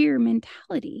that fear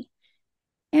mentality.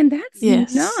 And that's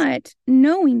Yes. not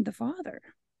knowing the Father.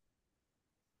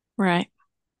 Right.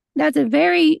 That's a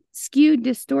very skewed,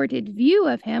 distorted view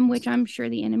of him, which I'm sure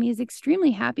the enemy is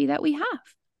extremely happy that we have.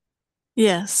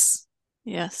 Yes.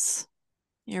 Yes.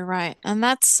 You're right. And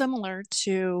that's similar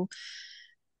to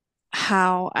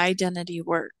how identity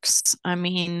works. I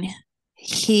mean,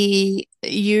 he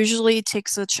usually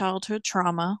takes a childhood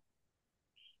trauma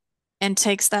and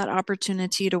takes that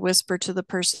opportunity to whisper to the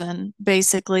person,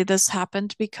 basically, this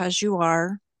happened because you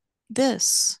are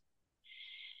this.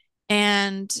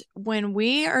 And when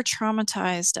we are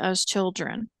traumatized as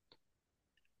children,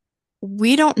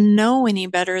 we don't know any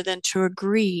better than to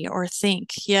agree or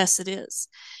think, yes, it is.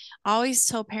 I always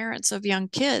tell parents of young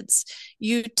kids,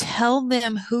 you tell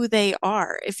them who they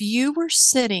are. If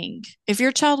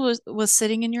your child was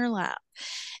sitting in your lap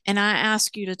and I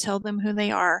ask you to tell them who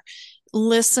they are,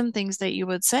 list some things that you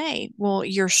would say. Well,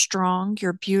 you're strong,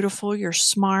 you're beautiful, you're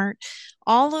smart.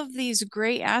 All of these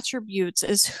great attributes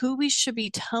is who we should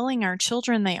be telling our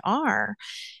children they are.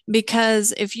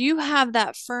 Because if you have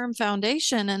that firm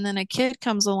foundation and then a kid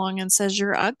comes along and says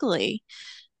you're ugly,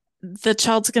 the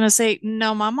child's going to say,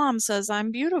 no, my mom says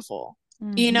I'm beautiful.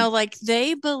 Mm-hmm. Like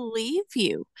they believe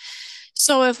you.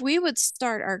 So if we would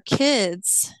start our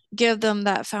kids, give them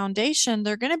that foundation,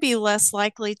 they're going to be less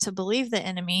likely to believe the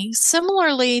enemy.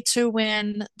 Similarly to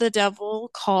when the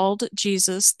devil called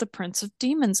Jesus the prince of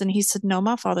demons, and he said, no,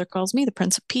 my father calls me the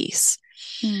prince of peace.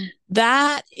 Mm.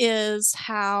 That is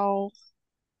how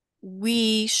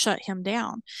we shut him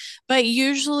down. But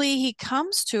usually he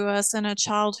comes to us in a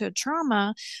childhood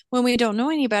trauma when we don't know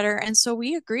any better. And so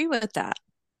we agree with that.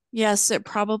 Yes, it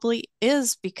probably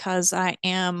is because I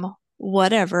am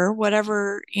whatever, word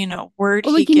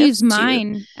Well, we he can use gives to you.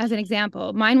 mine as an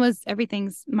example. Mine was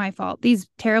everything's my fault. These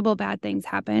terrible bad things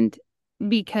happened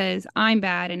because I'm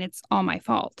bad and it's all my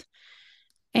fault.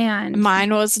 And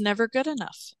Mine was never good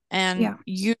enough. And yeah.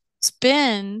 you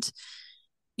spend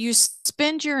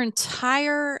your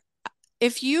entire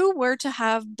if you were to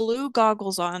have blue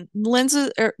goggles on,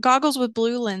 lenses or goggles with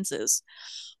blue lenses,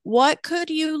 what could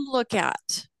you look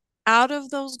at out of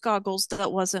those goggles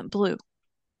that wasn't blue?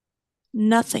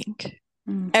 Nothing.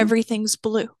 Mm-hmm. Everything's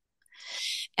blue.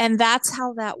 And that's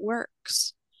how that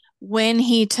works. When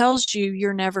he tells you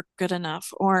you're never good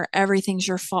enough or everything's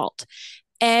your fault,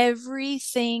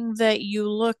 everything that you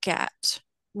look at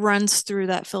runs through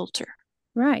that filter.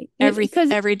 Right. Every Because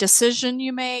every decision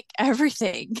you make,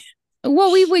 everything.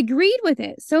 well, we've agreed with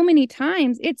it so many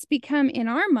times, it's become in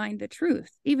our mind the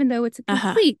truth, even though it's a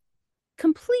Uh-huh.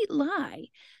 complete lie.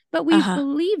 But we've Uh-huh.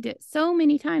 believed it so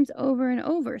many times over and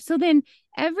over. So then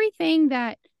everything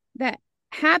that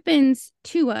happens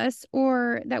to us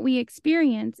or that we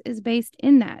experience is based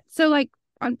in that. So like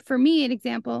for me, an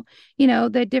example,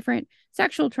 the different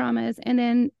sexual traumas, and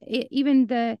then even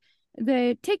the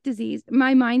tick disease,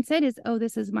 my mindset is, oh,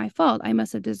 this is my fault. I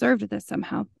must have deserved this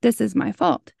somehow. This is my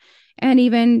fault. And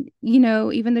even,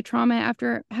 even the trauma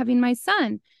after having my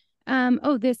son,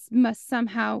 oh, this must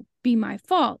somehow be my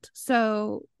fault.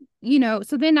 So,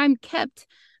 so then I'm kept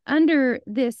under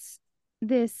this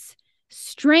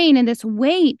strain and this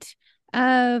weight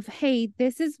of, hey,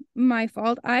 this is my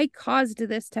fault. I caused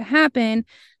this to happen.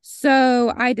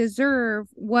 So I deserve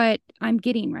what I'm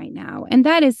getting right now. And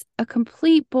that is a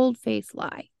complete bold faced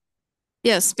lie.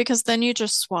 Yes, because then you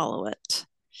just swallow it.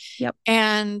 Yep.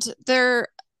 And there,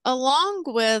 along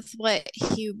with what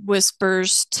he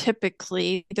whispers,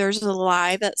 typically, there's a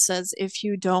lie that says if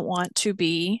you don't want to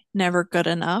be never good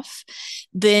enough,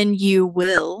 then you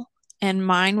will. And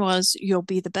mine was, you'll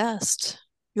be the best.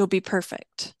 You'll be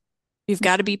perfect. You've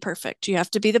got to be perfect. You have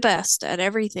to be the best at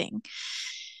everything.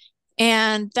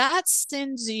 And that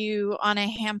sends you on a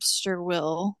hamster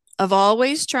wheel of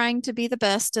always trying to be the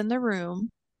best in the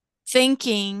room,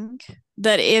 thinking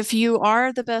that if you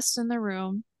are the best in the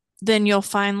room, then you'll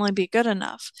finally be good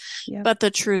enough. Yep. But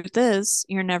the truth is,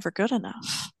 you're never good enough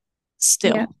Yep.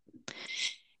 still.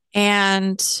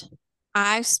 And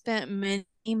I've spent many,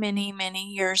 many, many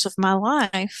years of my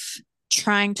life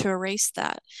trying to erase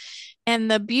that.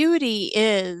 And the beauty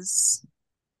is,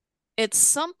 it's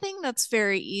something that's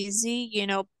very easy.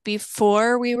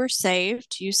 Before we were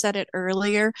saved, you said it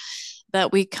earlier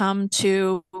that we come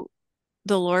to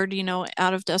the Lord,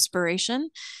 out of desperation.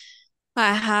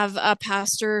 I have a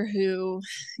pastor who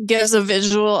gives a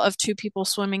visual of two people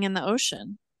swimming in the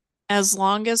ocean. As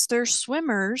long as they're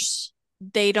swimmers,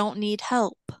 they don't need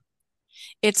help.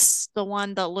 It's the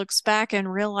one that looks back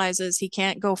and realizes he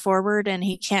can't go forward and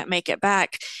he can't make it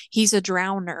back. He's a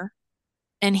drowner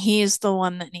and he is the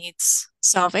one that needs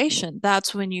salvation.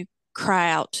 That's when you cry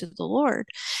out to the Lord.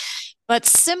 But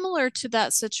similar to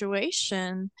that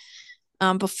situation,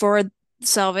 before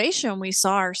salvation, we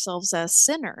saw ourselves as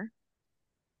sinner.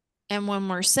 And when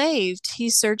we're saved, he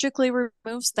surgically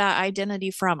removes that identity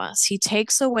from us. He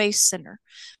takes away sinner,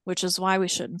 which is why we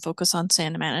shouldn't focus on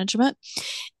sin management.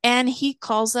 And he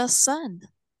calls us son.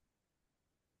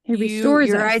 He restores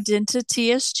Your us.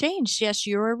 identity has changed. Yes,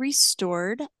 you are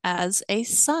restored as a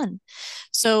son.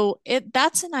 So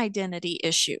that's an identity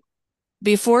issue.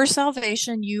 Before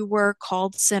salvation, you were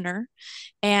called sinner,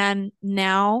 and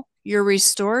now you're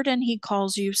restored and he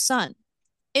calls you son.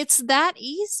 It's that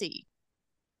easy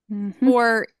Mm-hmm.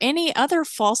 for any other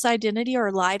false identity or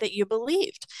lie that you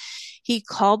believed. He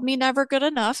called me never good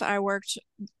enough. The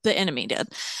enemy did.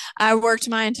 I worked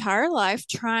my entire life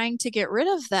trying to get rid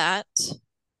of that.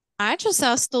 I just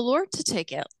asked the Lord to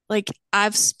take it. Like,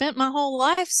 I've spent my whole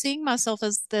life seeing myself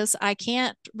as this. I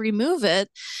can't remove it,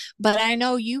 but I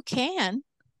know you can.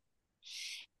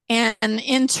 And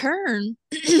in turn,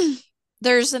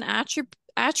 there's an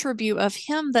attribute of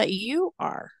him that you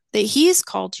are, that he's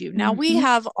called you. Now we Mm-hmm.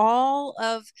 have all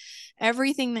of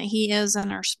everything that he is in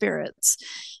our spirits.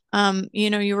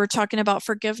 You were talking about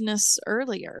forgiveness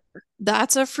earlier.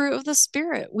 That's a fruit of the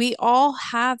spirit. We all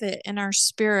have it in our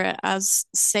spirit as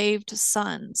saved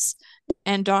sons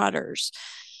and daughters.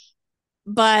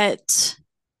 But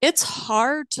it's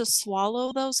hard to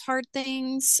swallow those hard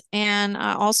things. And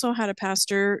I also had a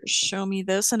pastor show me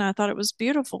this, and I thought it was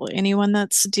beautiful. Anyone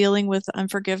that's dealing with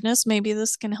unforgiveness, maybe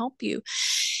this can help you.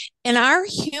 In our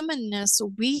humanness,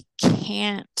 we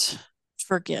can't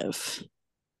forgive.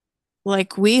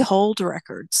 Like, we hold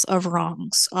records of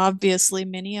wrongs. Obviously,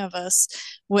 many of us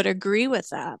would agree with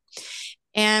that.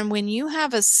 And when you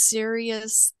have a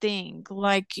serious thing,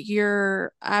 like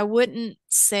I wouldn't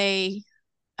say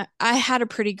I had a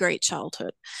pretty great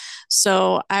childhood.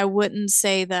 So I wouldn't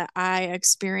say that I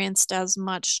experienced as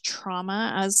much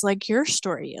trauma as like your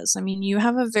story is. I mean, you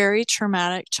have a very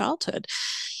traumatic childhood.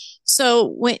 So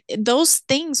when those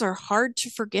things are hard to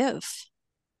forgive,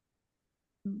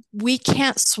 we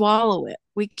can't swallow it.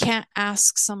 We can't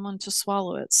ask someone to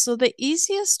swallow it. So the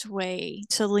easiest way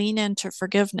to lean into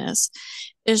forgiveness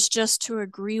is just to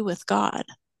agree with God.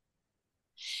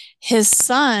 His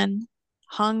son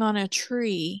hung on a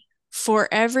tree for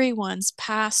everyone's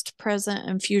past, present,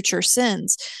 and future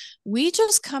sins. We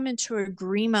just come into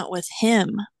agreement with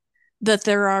him that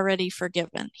they're already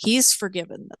forgiven. He's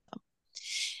forgiven them.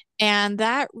 And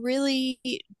that really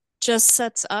just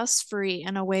sets us free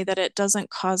in a way that it doesn't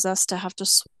cause us to have to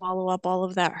swallow up all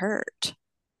of that hurt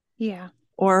Yeah.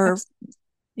 or,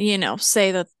 That's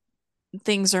say that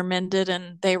things are mended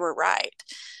and they were right.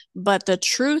 But the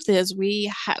truth is,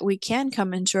 we can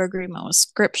come into agreement with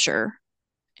Scripture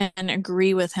and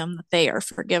agree with Him that they are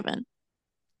forgiven.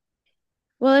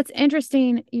 Well, it's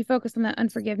interesting you focus on that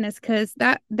unforgiveness because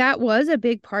that was a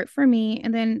big part for me.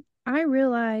 And then I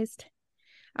realized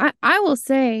I will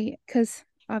say, because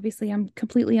obviously I'm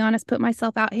completely honest, put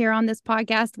myself out here on this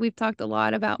podcast. We've talked a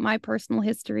lot about my personal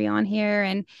history on here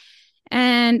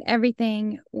and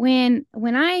everything. When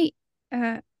I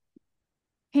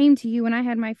came to you, when I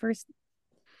had my first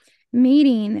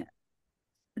meeting,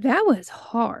 that was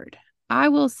hard. I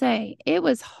will say it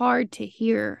was hard to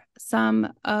hear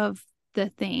some of the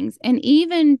things, and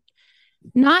even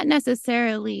not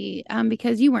necessarily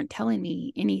because you weren't telling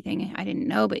me anything I didn't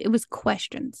know, but it was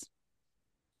questions.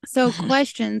 So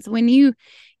questions, when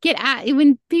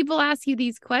people ask you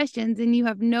these questions and you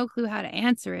have no clue how to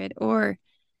answer it, or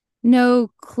no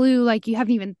clue, like you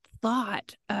haven't even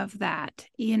thought of that,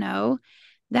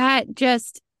 that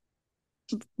just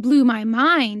blew my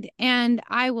mind. And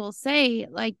I will say,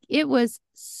 like, it was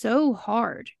so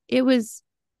hard. It was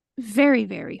very,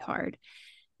 very hard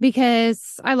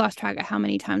because I lost track of how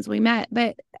many times we met.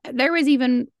 But there was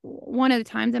even one of the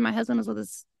times, and my husband was with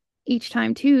us each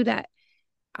time too, that,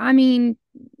 I mean,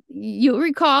 you'll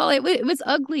recall it was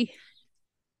ugly.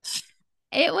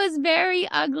 It was very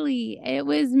ugly. It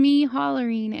was me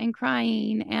hollering and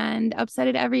crying and upset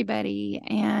at everybody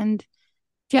and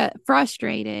just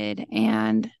frustrated.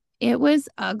 And it was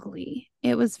ugly.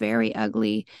 It was very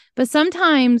ugly. But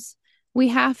sometimes we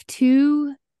have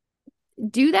to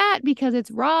do that because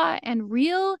it's raw and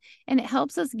real and it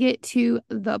helps us get to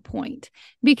the point.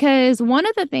 Because one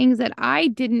of the things that I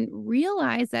didn't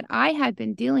realize that I had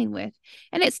been dealing with,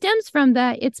 and it stems from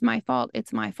the it's my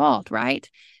fault, right?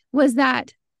 Was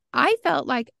that I felt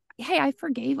like, hey, I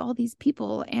forgave all these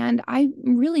people and I'm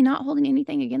really not holding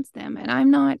anything against them. And I'm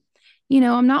not,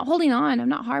 I'm not holding on. I'm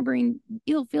not harboring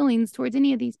ill feelings towards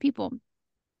any of these people.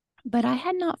 But I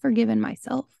had not forgiven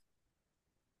myself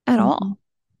at Mm-hmm. all.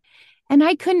 And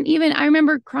I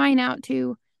remember crying out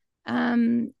to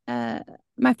um uh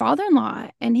my father-in-law,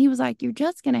 and he was like, "You're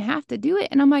just gonna have to do it."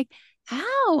 And I'm like,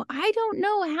 how? I don't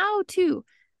know how to.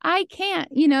 I can't,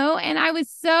 and I was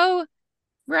so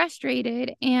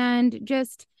frustrated and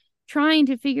just trying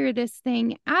to figure this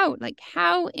thing out. Like,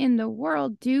 how in the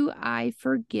world do I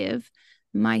forgive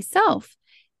myself?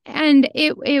 And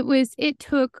it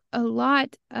took a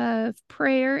lot of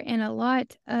prayer and a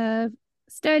lot of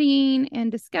studying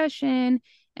and discussion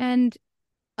and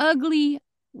ugly,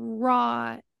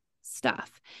 raw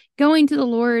stuff. Going to the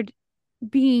Lord,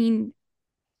 being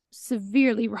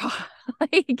severely raw,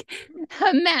 like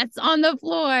a mess on the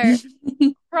floor,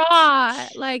 raw,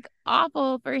 like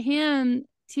awful, for him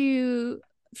to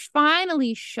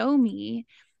finally show me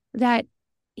that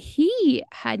he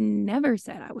had never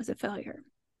said I was a failure.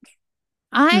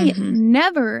 I Mm-hmm.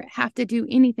 never have to do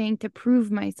anything to prove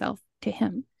myself to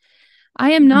him.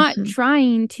 I am not Mm-hmm.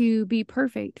 trying to be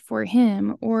perfect for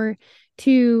him or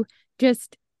to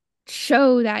just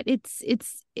show that it's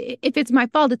if it's my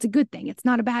fault, it's a good thing. It's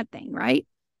not a bad thing, right?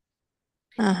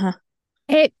 Uh-huh.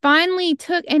 It finally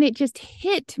took, and it just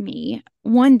hit me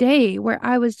one day where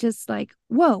I was just like,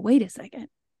 whoa, wait a second.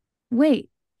 Wait,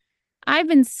 I've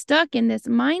been stuck in this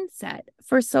mindset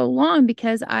for so long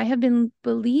because I have been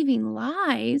believing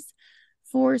lies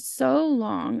for so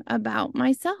long about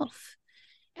myself.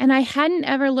 And I hadn't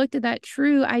ever looked at that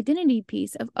true identity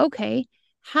piece of, okay,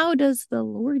 how does the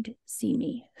Lord see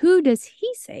me? Who does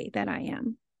he say that I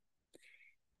am?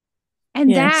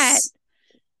 And that Yes.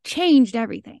 changed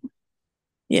everything.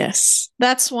 Yes.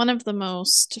 That's one of the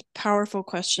most powerful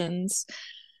questions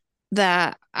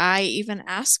that I even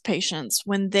ask patients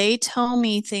when they tell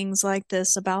me things like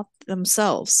this about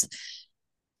themselves.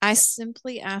 I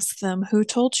simply ask them, who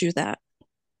told you that?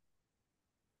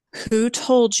 Who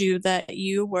told you that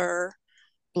you were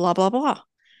blah, blah, blah?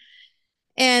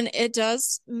 And it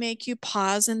does make you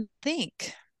pause and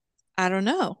think, I don't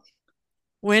know.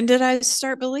 When did I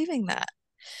start believing that?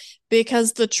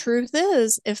 Because the truth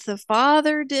is, if the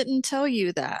Father didn't tell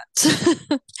you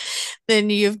that, then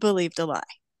you've believed a lie.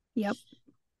 Yep.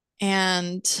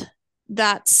 And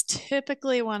that's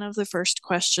typically one of the first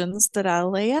questions that I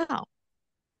lay out.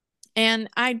 And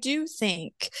I do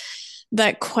think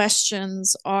that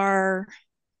questions are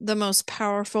the most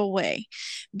powerful way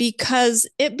because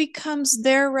it becomes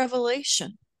their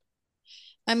revelation.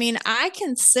 I mean, I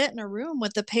can sit in a room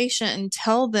with the patient and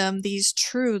tell them these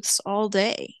truths all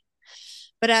day.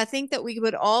 But I think that we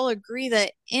would all agree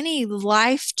that any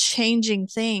life changing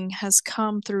thing has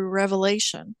come through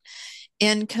revelation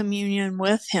in communion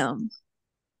with Him.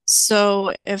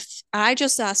 So if I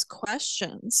just ask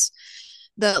questions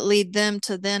that lead them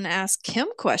to then ask Him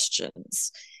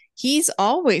questions, He's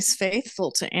always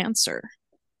faithful to answer.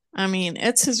 I mean,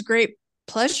 it's His great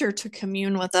pleasure to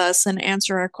commune with us and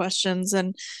answer our questions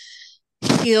and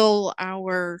heal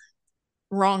our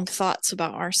wrong thoughts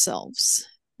about ourselves.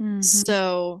 Mm-hmm.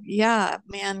 So, yeah,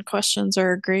 man, questions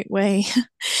are a great way.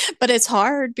 But it's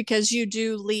hard because you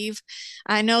do leave.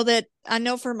 I know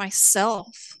for myself,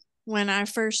 when I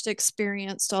first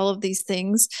experienced all of these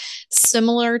things,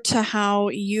 similar to how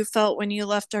you felt when you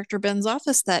left Dr. Ben's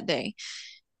office that day.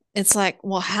 It's like,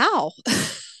 well, how?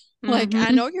 Like, I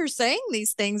Mm-hmm. know you're saying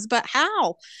these things, but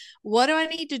how? What do I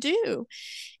need to do?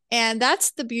 And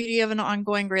that's the beauty of an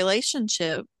ongoing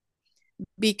relationship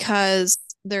because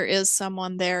there is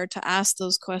someone there to ask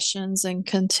those questions and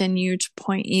continue to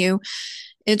point you.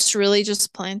 It's really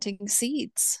just planting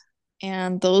seeds,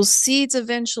 and those seeds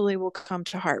eventually will come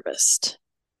to harvest.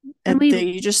 And we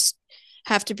You just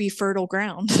have to be fertile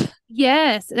ground.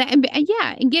 Yes, and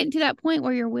yeah, and getting to that point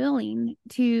where you're willing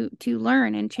to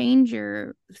learn and change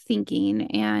your thinking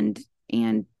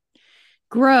and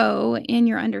grow in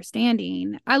your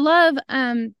understanding. I love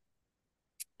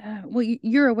well,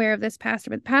 you're aware of this pastor,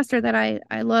 but the pastor that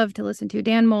I love to listen to,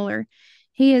 Dan Moeller,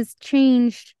 he has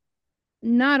changed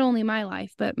not only my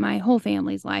life but my whole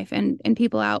family's life and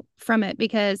people out from it,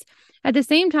 because at the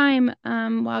same time,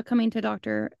 while coming to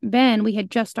Dr. Ben, we had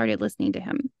just started listening to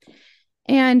him.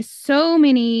 And so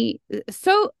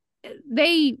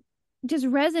they just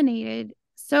resonated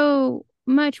so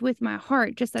much with my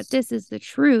heart, just that this is the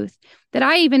truth, that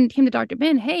I even came to Dr.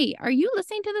 Ben, hey, are you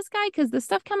listening to this guy? Because the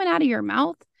stuff coming out of your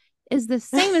mouth is the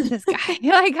same as this guy.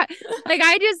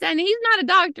 I just, and he's not a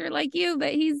doctor like you,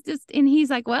 but he's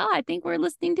like, well, I think we're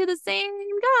listening to the same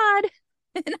God.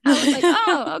 And I was like,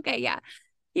 oh, okay, yeah,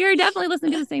 you're definitely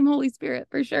listening to the same Holy Spirit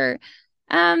for sure.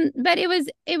 But it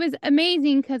was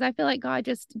amazing because I feel like God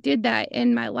just did that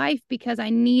in my life because I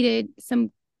needed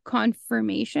some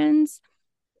confirmations.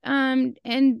 And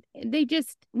they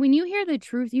just, when you hear the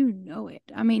truth, you know it.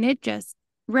 I mean, it just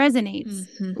resonates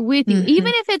Mm-hmm. with you, even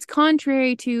Mm-hmm. if it's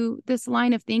contrary to this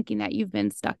line of thinking that you've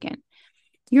been stuck in.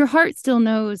 Your heart still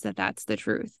knows that that's the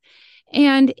truth.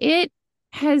 And it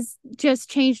has just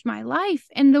changed my life.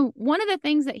 And the one of the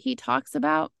things that he talks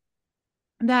about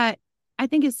that I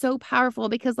think is so powerful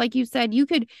because like you said, you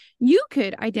could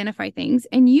identify things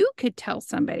and you could tell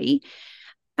somebody.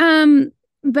 Um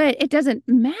but it doesn't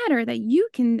matter that you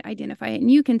can identify it and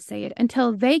you can say it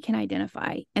until they can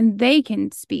identify and they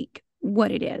can speak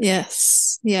what it is.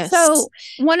 Yes. Yes. So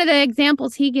one of the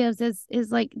examples he gives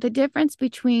is like the difference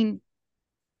between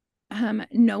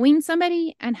knowing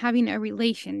somebody and having a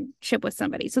relationship with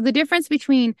somebody. So the difference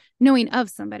between knowing of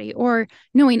somebody or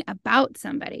knowing about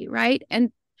somebody, right?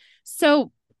 And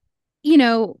so, you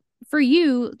know, for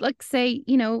you, let's say,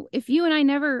 if you and I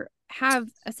never have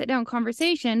a sit down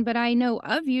conversation, but I know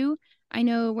of you, I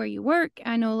know where you work,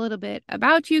 I know a little bit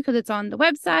about you because it's on the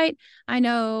website. I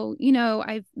know,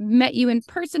 I've met you in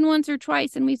person once or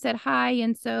twice and we said hi.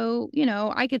 And so,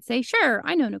 I could say, sure,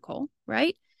 I know Nicole,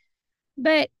 right?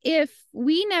 But if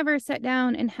we never sit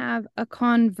down and have a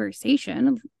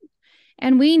conversation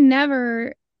and we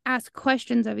never ask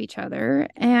questions of each other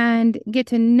and get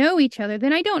to know each other,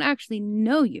 then I don't actually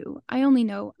know you. I only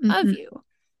know of Mm-hmm. you.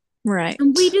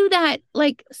 And we Right. do that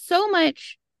like so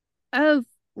much of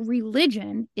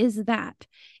religion is that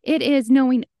it is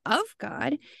knowing of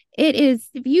God. It is,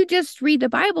 if you just read the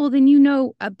Bible, then you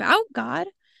know about God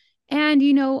and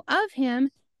you know of him,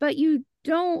 but you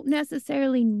don't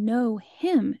necessarily know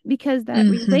him because that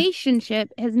Mm-hmm.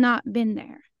 relationship has not been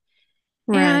there.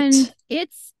 And Right.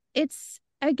 it's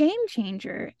a game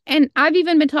changer. And I've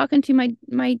even been talking to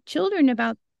my children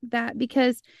about that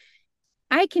because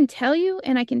I can tell you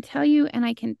and I can tell you and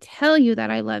I can tell you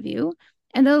that I love you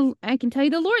and I can tell you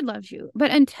the Lord loves you.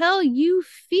 But until you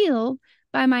feel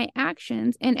by my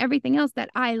actions and everything else that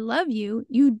I love you,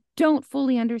 you don't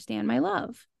fully understand my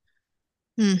love.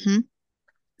 Mm-hmm.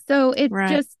 So it Right.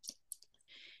 just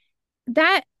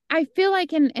that I feel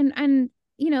like and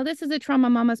this is a trauma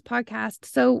mamas podcast.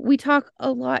 So we talk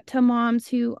a lot to moms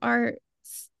who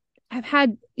have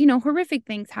had, horrific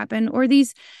things happen or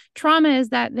these traumas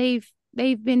that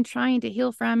they've been trying to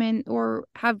heal from and or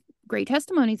have great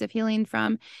testimonies of healing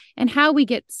from and how we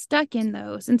get stuck in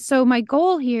those. And so my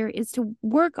goal here is to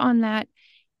work on that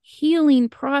healing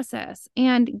process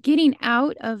and getting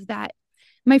out of that.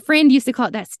 My friend used to call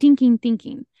it that stinking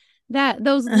thinking, that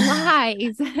those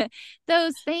lies,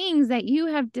 those things that you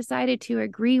have decided to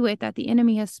agree with that the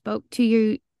enemy has spoke to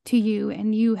you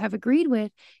and you have agreed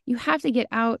with, you have to get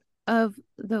out of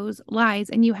those lies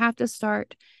and you have to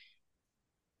start,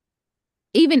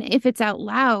 even if it's out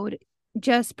loud,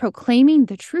 just proclaiming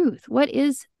the truth. What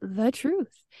is the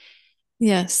truth?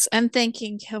 Yes. And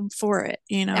thanking him for it,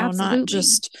 not Absolutely.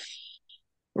 just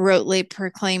rotely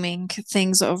proclaiming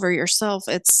things over yourself.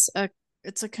 It's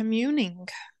a communing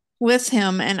with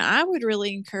him. And I would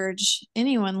really encourage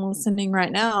anyone listening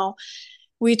right now.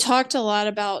 We talked a lot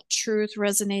about truth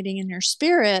resonating in your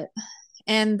spirit,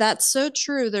 and that's so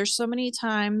true. There's so many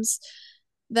times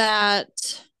that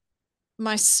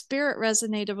my spirit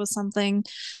resonated with something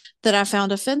that I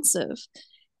found offensive.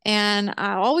 And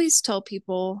I always tell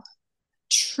people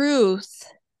truth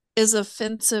is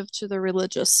offensive to the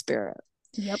religious spirit.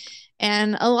 Yep.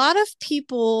 And a lot of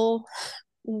people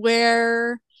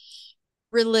wear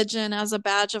religion as a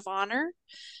badge of honor.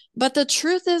 But the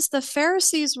truth is, the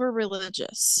Pharisees were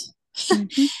religious.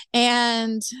 Mm-hmm.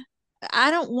 And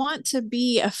I don't want to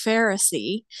be a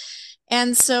Pharisee.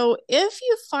 And so if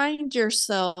you find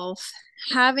yourself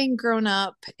having grown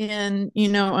up in,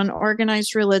 an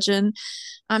organized religion,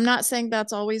 I'm not saying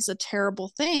that's always a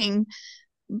terrible thing,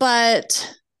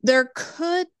 but there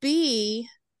could be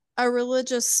a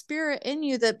religious spirit in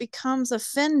you that becomes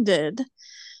offended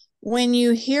when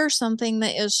you hear something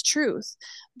that is truth.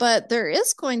 But there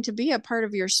is going to be a part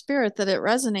of your spirit that it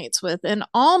resonates with and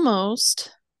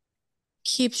almost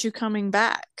keeps you coming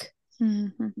back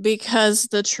Mm-hmm. because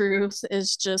the truth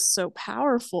is just so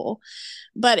powerful.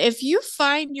 But if you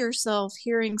find yourself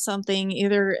hearing something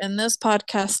either in this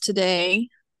podcast today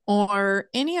or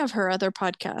any of her other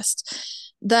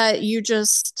podcasts that you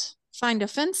just find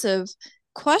offensive,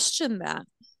 question that.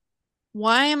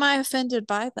 Why am I offended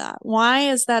by that? Why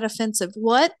is that offensive?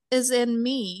 What is in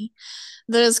me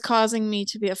that is causing me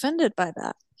to be offended by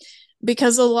that?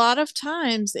 Because a lot of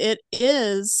times it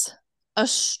is a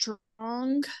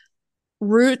strong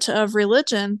root of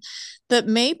religion that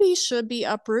maybe should be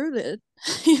uprooted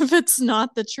if it's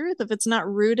not the truth, if it's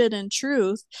not rooted in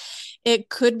truth, it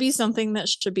could be something that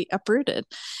should be uprooted.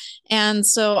 And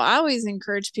so I always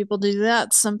encourage people to do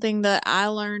that. Something that I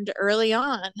learned early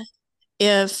on.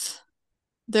 If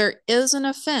there is an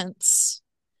offense,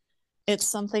 it's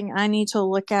something I need to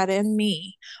look at in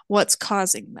me. What's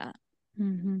causing that?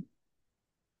 Mm-hmm.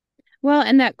 Well,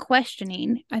 and that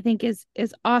questioning, I think, is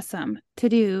awesome to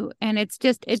do. And it's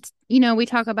we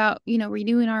talk about,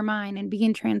 renewing our mind and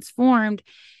being transformed.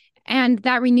 And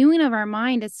that renewing of our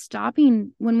mind is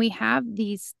stopping when we have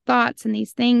these thoughts and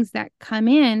these things that come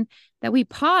in, that we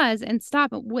pause and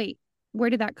stop and wait, where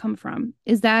did that come from?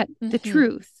 Is that the Mm-hmm.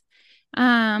 truth?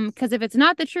 Because if it's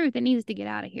not the truth, it needs to get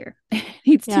out of here. It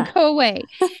needs to Yeah. go away.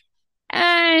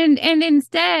 And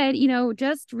instead,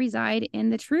 just reside in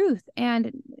the truth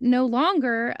and no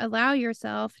longer allow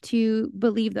yourself to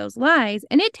believe those lies.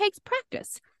 And it takes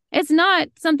practice. It's not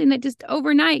something that just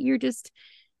overnight you're just,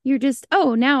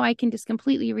 oh, now I can just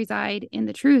completely reside in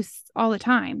the truth all the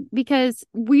time, because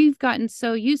we've gotten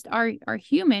so used, our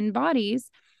human bodies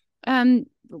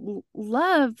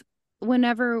love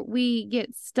whenever we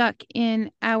get stuck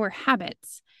in our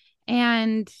habits.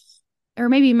 And or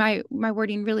maybe my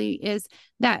wording really is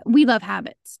that we love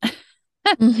habits.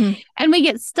 Mm-hmm. And we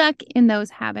get stuck in those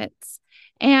habits.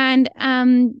 And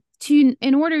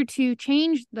in order to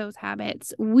change those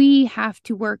habits, we have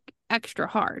to work extra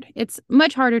hard. It's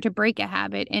much harder to break a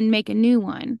habit and make a new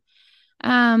one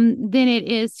than it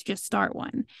is to just start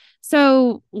one.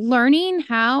 So learning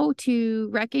how to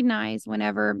recognize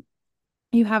whenever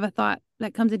you have a thought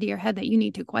that comes into your head that you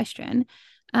need to question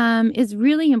is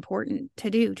really important to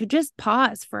do, to just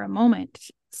pause for a moment,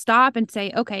 stop and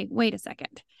say, okay, wait a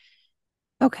second.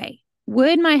 Okay,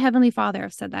 would my Heavenly Father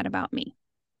have said that about me?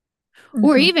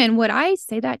 Or Mm-hmm. even would I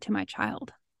say that to my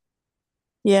child?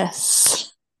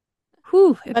 Yes.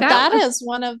 Whew, if But that that was, is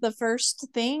one of the first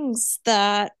things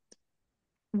that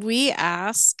we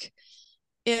ask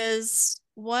is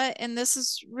what, and this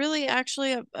is really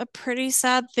actually a pretty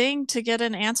sad thing to get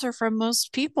an answer from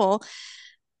most people.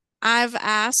 I've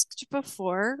asked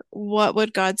before, what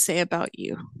would God say about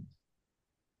you?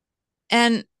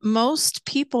 And most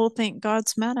people think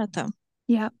God's mad at them.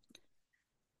 yep,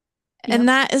 And yep.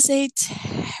 that is a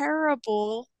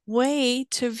terrible way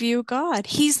to view God.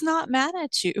 He's not mad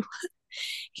at you.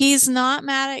 He's not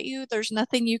mad at you. There's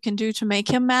nothing you can do to make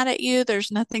him mad at you.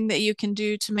 There's nothing that you can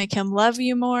do to make him love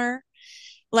you more.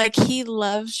 Like he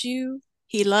loves you.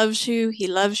 He loves you. He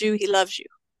loves you. He loves you.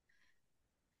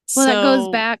 Well, that goes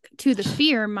So, back to the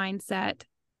fear mindset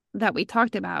that we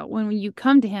talked about. When you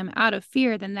come to him out of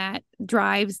fear, then that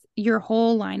drives your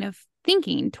whole line of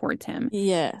thinking towards him. So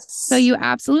yes. you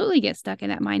absolutely get stuck in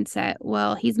that mindset.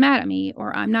 Well, he's mad at me,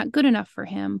 or I'm not good enough for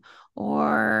him,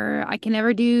 or I can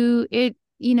never do it,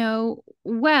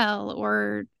 well,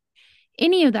 or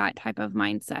any of that type of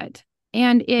mindset.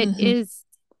 And it Mm-hmm. is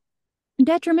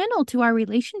detrimental to our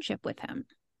relationship with him,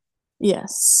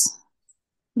 Yes.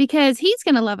 because he's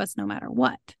going to love us no matter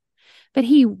what. But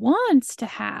he wants to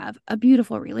have a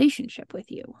beautiful relationship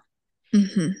with you.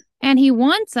 Mm-hmm. And he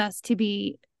wants us to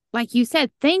be, like you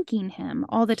said, thanking him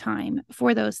all the time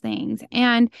for those things.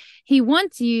 And he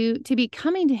wants you to be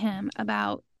coming to him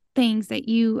about things that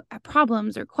you have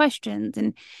problems or questions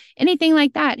and anything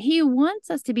like that. He wants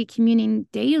us to be communing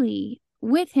daily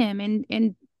with him and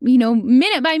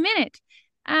minute by minute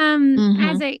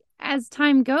Mm-hmm. as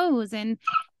time goes,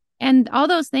 and all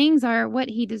those things are what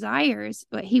he desires,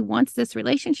 but he wants this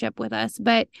relationship with us.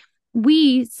 But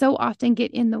we so often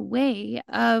get in the way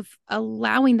of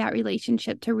allowing that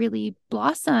relationship to really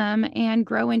blossom and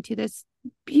grow into this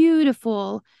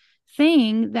beautiful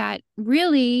thing that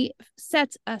really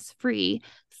sets us free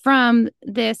from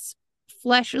this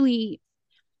fleshly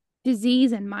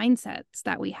disease and mindsets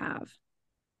that we have.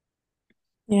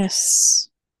 Yes.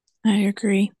 I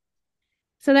agree.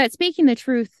 So that speaking the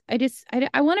truth,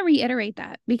 I want to reiterate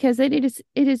that, because it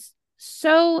is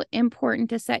so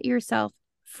important to set yourself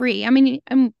free. I mean,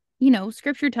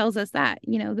 scripture tells us that,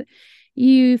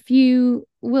 if you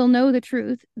will know the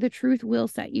truth will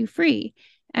set you free.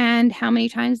 And how many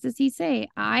times does he say,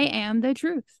 I am the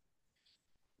truth?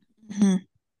 Mm-hmm.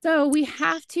 So we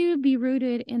have to be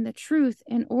rooted in the truth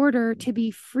in order to be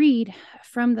freed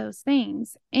from those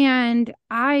things. And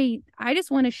I just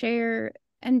want to share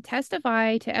and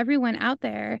testify to everyone out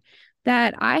there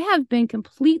that I have been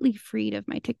completely freed of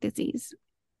my tick disease.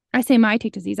 I say my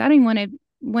tick disease. I don't even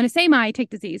want to say my tick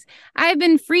disease. I've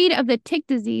been freed of the tick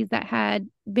disease that had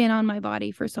been on my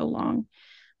body for so long.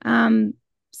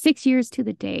 6 years to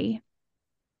the day.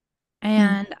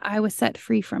 And I was set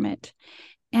free from it.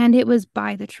 And it was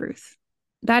by the truth.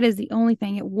 That is the only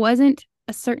thing. It wasn't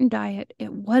a certain diet.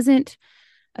 It wasn't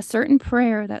a certain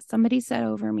prayer that somebody said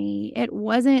over me. It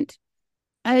wasn't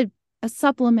a, a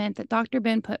supplement that Dr.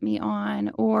 Ben put me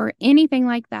on or anything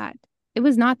like that. It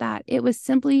was not that. It was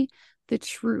simply the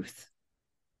truth.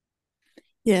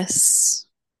 Yes.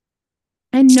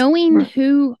 And knowing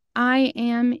who I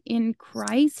am in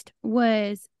Christ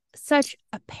was such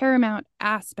a paramount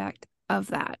aspect of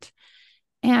that.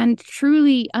 And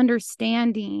truly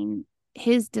understanding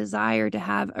his desire to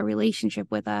have a relationship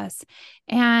with us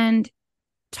and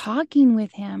talking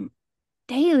with him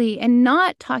daily and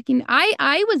not talking.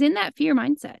 I was in that fear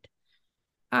mindset.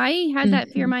 I had that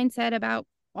fear Mm-hmm. mindset about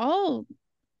all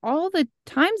the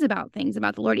times about things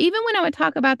about the Lord. Even when I would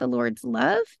talk about the Lord's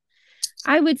love,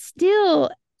 I would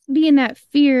still be in that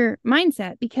fear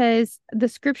mindset because the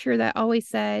scripture that always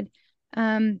said,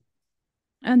 and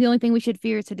the only thing we should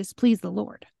fear is to displease the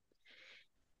Lord.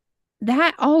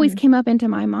 That always came up into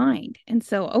my mind. And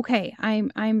so, okay, I'm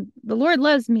the Lord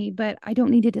loves me, but I don't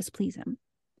need to displease him.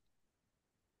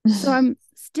 So I'm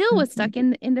still was stuck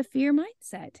in the fear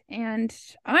mindset. And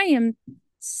I am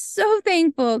so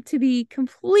thankful to be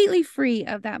completely free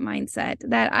of that mindset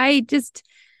that I just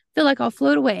feel like I'll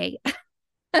float away.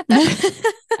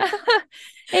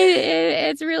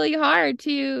 It's really hard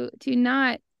to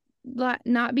not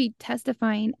be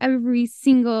testifying every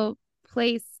single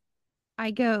place I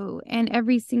go and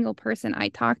every single person I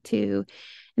talk to,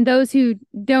 and those who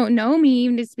don't know me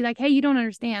even just be like, hey, you don't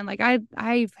understand, like I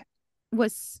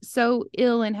was so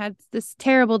ill and had this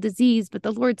terrible disease, but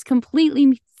the Lord's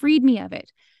completely freed me of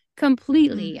it.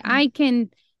 Completely. Mm-hmm. I can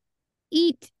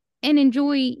eat and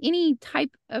enjoy any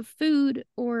type of food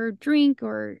or drink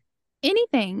or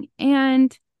anything,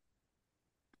 and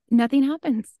nothing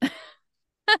happens.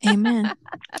 Amen.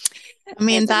 I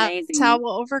mean, It's that's how amazing.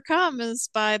 we'll overcome is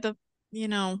by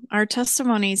our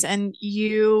testimonies, and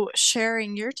you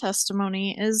sharing your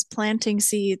testimony is planting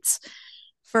seeds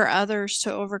for others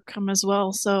to overcome as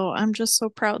well. So I'm just so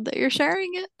proud that you're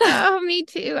sharing it. Oh, me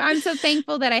too. I'm so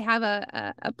thankful that I have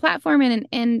a platform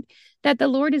and that the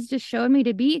Lord has just showed me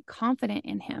to be confident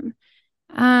in him.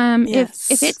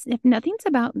 Yes. If nothing's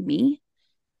about me,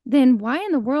 then why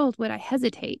in the world would I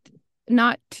hesitate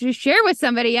not to share with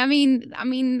somebody? I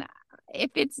mean,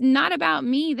 if it's not about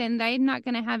me, then I'm not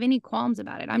going to have any qualms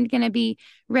about it. I'm going to be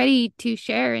ready to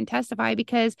share and testify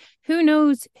because who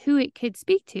knows who it could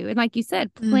speak to. And like you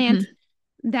said, Mm-hmm. plant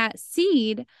that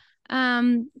seed.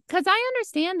 Because I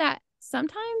understand that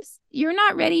sometimes you're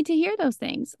not ready to hear those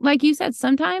things. Like you said,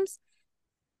 sometimes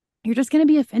you're just going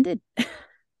to be offended. You're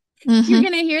Mm-hmm.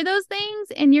 going to hear those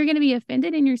things and you're going to be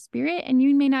offended in your spirit, and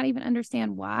you may not even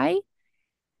understand why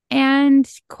and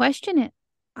question it.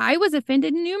 I was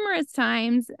offended numerous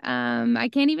times. I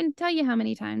can't even tell you how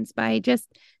many times by just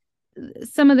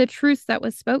some of the truths that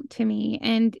was spoke to me.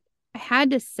 And I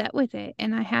had to sit with it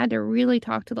and I had to really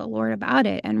talk to the Lord about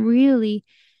it and really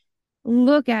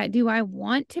look at, do I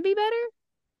want to be better?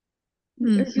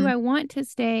 Or do Mm-hmm. I want to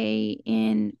stay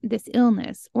in this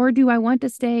illness? Or do I want to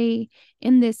stay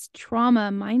in this trauma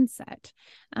mindset?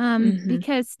 Mm-hmm.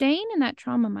 Because staying in that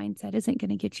trauma mindset isn't going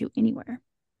to get you anywhere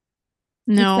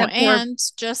No, except for and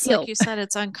just like guilt. you said,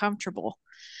 it's uncomfortable.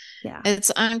 Yeah.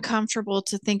 It's uncomfortable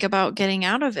to think about getting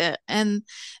out of it. And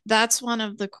that's one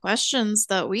of the questions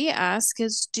that we ask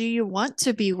is, do you want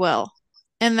to be well?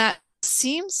 And that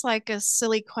seems like a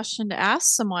silly question to ask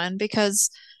someone because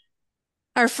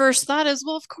our first thought is,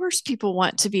 well, of course people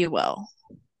want to be well.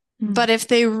 Mm. But if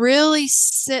they really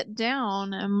sit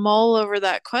down and mull over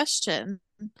that question,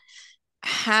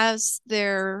 has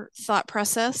their thought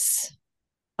process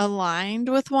aligned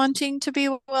with wanting to be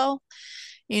well?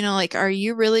 Like, are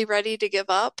you really ready to give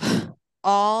up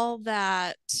all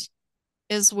that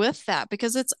is with that?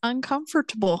 Because it's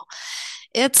uncomfortable.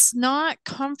 It's not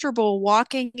comfortable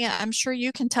walking in. I'm sure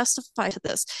you can testify to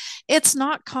this. It's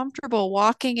not comfortable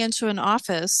walking into an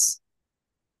office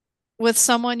with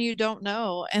someone you don't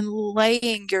know and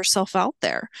laying yourself out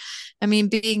there. I mean,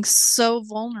 being so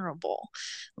vulnerable,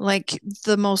 like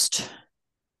the most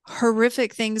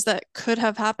horrific things that could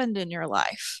have happened in your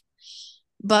life.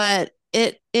 But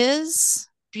it is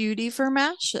beauty for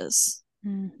mashes.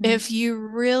 Mm-hmm. If you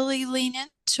really lean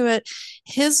into it,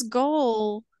 his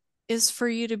goal is for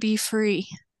you to be free.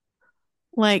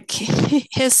 Like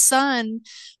his son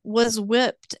was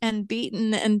whipped and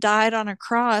beaten and died on a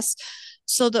cross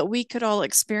so that we could all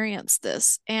experience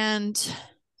this. And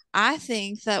I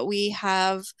think that we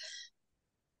have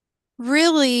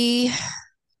really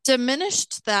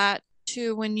diminished that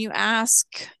to when you ask,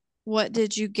 what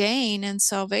did you gain in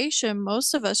salvation?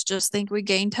 Most of us just think we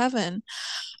gained heaven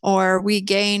or we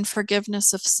gain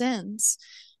forgiveness of sins.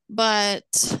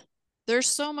 But there's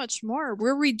so much more.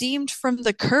 We're redeemed from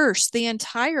the curse, the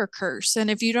entire curse. And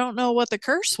if you don't know what the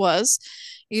curse was,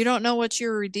 you don't know what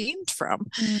you're redeemed from.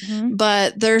 Mm-hmm.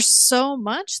 But there's so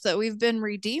much that we've been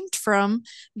redeemed from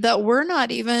that we're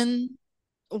not even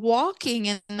walking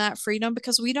in that freedom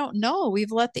because we don't know.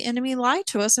 We've let the enemy lie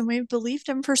to us and we've believed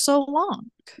him for so long.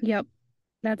 Yep.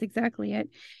 That's exactly it.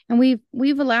 And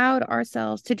we've allowed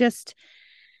ourselves to just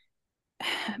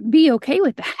be okay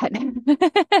with that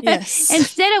Yes.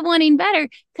 instead of wanting better.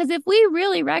 Because if we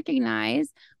really recognize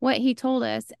what he told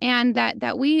us, and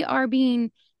that we are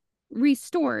being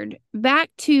restored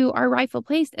back to our rightful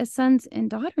place as sons and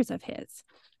daughters of his,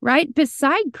 right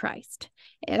beside Christ,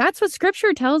 that's what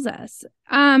scripture tells us,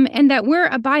 and that we're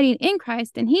abiding in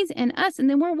Christ and he's in us, and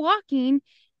then we're walking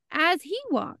as he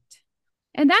walked.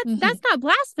 And that's Mm-hmm. not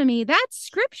blasphemy. That's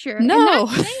scripture. And No.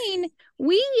 that's saying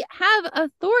we have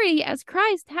authority as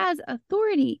Christ has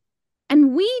authority.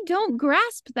 And we don't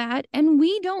grasp that, and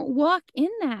we don't walk in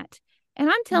that. And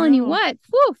I'm telling you No. what,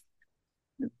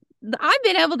 whew, I've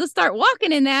been able to start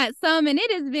walking in that some, and it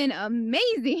has been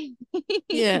amazing.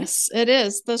 Yes, it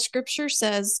is. The scripture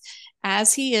says,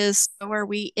 as he is, so are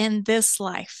we in this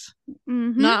life.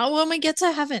 Mm-hmm. Not when we get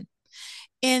to heaven,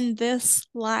 in this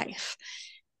life.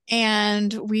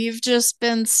 And we've just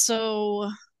been so,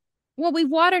 Well, we've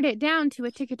watered it down to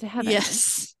a ticket to heaven.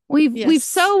 yes, We've yes,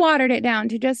 so watered it down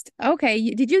to just, okay,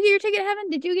 did you get your ticket to heaven?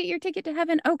 Did you get your ticket to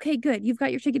heaven? Okay, good. You've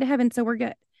got your ticket to heaven, so we're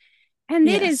good. And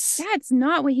yes. that's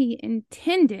not what he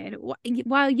intended.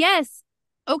 While yes,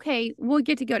 okay, we'll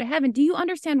get to go to heaven. Do you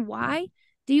understand why?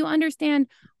 Do you understand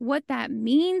what that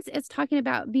means? It's talking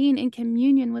about being in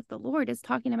communion with the Lord. It's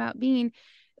talking about being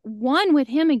one with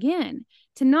him again,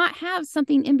 to not have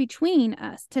something in between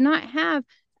us, to not have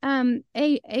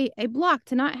a block,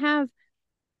 to not have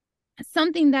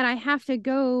something that I have to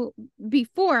go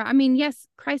before. I mean, yes,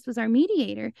 Christ was our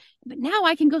mediator, but now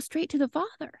I can go straight to the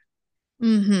Father.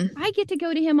 Mm-hmm. I get to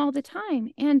go to him all the time,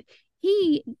 and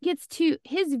he gets to,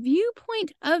 his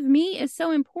viewpoint of me is so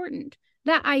important.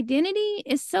 That identity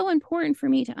is so important for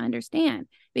me to understand,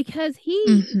 because he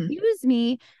Mm-hmm. views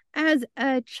me as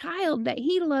a child that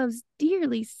he loves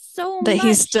dearly so That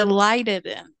he's much. delighted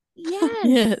in. Yes.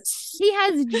 Yes, He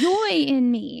has joy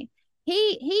in me.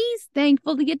 He's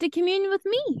thankful to get to commune with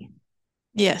me.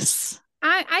 yes,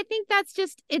 I think that's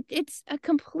just it's a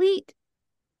complete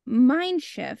mind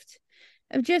shift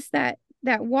of just that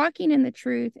walking in the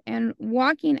truth and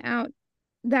walking out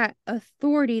that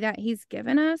authority that he's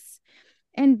given us,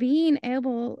 and being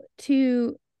able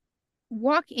to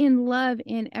walk in love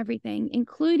in everything,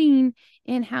 including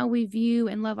in how we view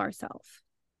and love ourselves.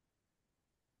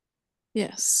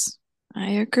 yes.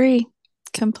 I agree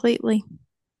completely.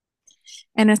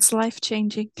 And it's life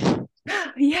changing.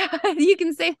 Yeah, you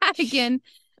can say that again.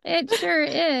 It sure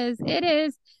is. It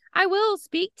is. I will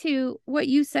speak to what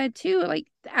you said too, like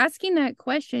asking that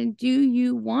question, do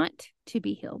you want to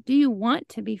be healed? Do you want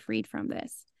to be freed from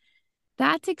this?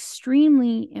 That's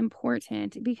extremely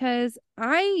important, because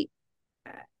I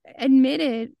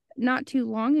admitted not too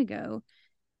long ago,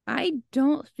 I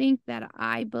don't think that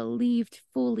I believed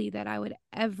fully that I would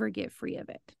ever get free of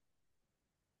it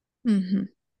Mm-hmm.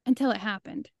 until it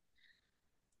happened.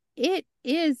 It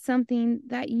is something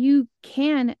that you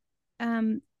can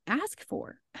ask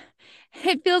for.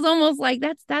 It feels almost like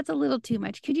that's a little too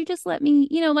much. Could you just let me,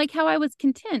 like how I was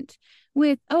content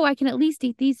with, oh, I can at least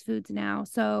eat these foods now,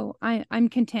 so I'm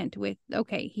content with,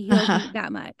 okay, he healed me Uh-huh.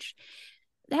 that much.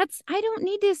 That's, I don't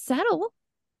need to settle.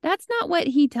 That's not what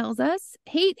he tells us.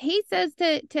 He says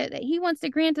that he wants to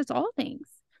grant us all things,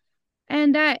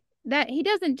 and that he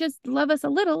doesn't just love us a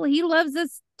little, he loves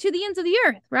us to the ends of the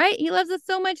earth, right? He loves us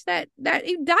so much that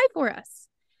he died for us.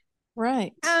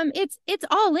 Right. It's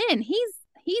all in.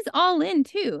 He's all in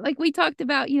too. Like we talked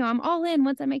about, I'm all in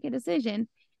once I make a decision.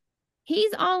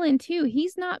 He's all in too.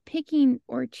 He's not picking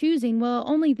or choosing, well,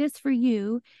 only this for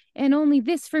you and only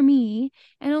this for me,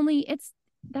 and only it's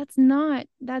that's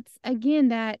again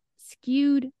that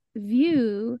skewed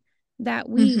view that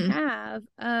we Mm-hmm. have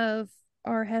of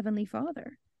our heavenly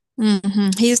Father. Mm-hmm.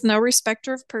 He's no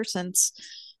respecter of persons.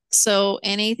 So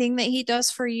anything that he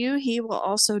does for you, he will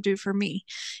also do for me.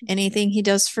 Anything he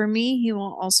does for me, he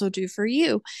will also do for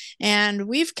you. And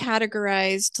we've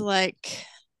categorized like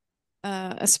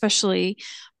especially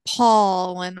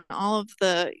Paul and all of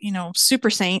the, super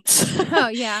saints. Oh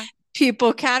yeah.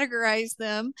 People categorize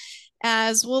them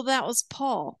as, well, that was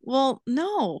Paul. Well,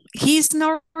 no, he's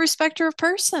no respecter of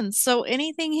persons. So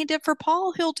anything he did for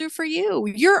Paul, he'll do for you.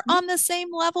 You're on the same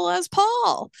level as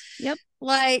Paul. Yep.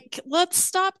 Like, let's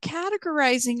stop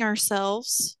categorizing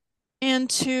ourselves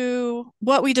into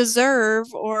what we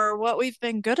deserve or what we've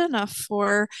been good enough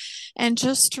for, and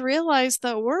just to realize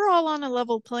that we're all on a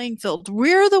level playing field.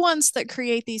 We're the ones that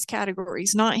create these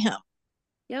categories, not him.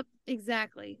 Yep,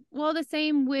 exactly. Well, the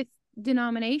same with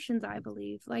denominations, I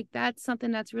believe. Like that's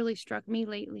something that's really struck me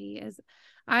lately is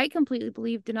I completely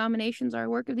believe denominations are a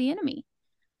work of the enemy.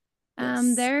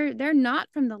 Yes. They're not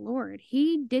from the Lord.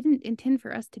 He didn't intend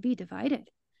for us to be divided.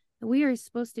 We are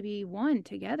supposed to be one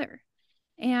together.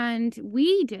 And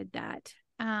we did that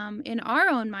in our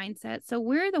own mindset. So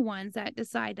we're the ones that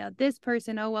decide that this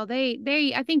person, oh well,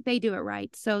 they I think they do it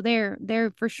right. So they're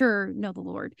for sure know the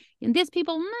Lord. And this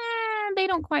people, nah, they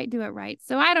don't quite do it right.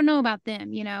 So I don't know about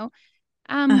them, you know.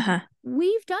 Um, Uh-huh.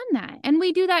 we've done that, and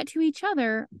we do that to each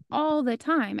other all the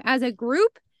time as a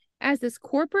group, as this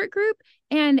corporate group,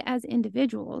 and as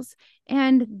individuals.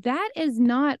 And that is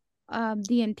not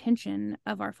the intention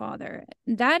of our Father.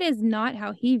 That is not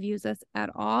how He views us at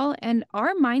all. And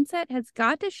our mindset has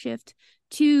got to shift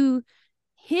to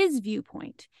His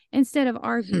viewpoint instead of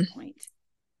our Mhm. viewpoint.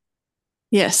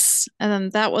 Yes. And then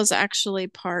that was actually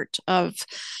part of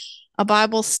a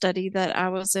Bible study that I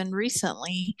was in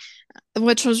recently,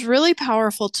 which was really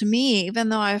powerful to me, even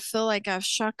though I feel like I've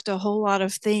shucked a whole lot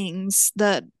of things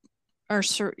that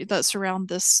that surround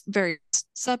this very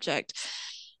subject.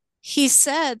 He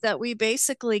said that we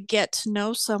basically get to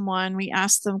know someone, we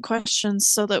ask them questions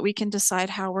so that we can decide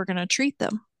how we're going to treat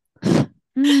them.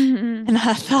 Mm-hmm. And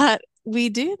I thought, we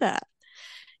do that.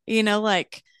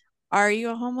 Like, are you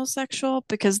a homosexual?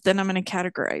 Because then I'm going to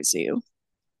categorize you.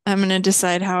 I'm going to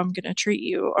decide how I'm going to treat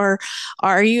you. Or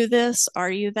are you this?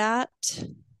 Are you that?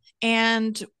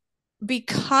 And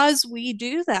because we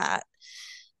do that,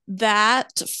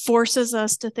 that forces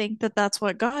us to think that that's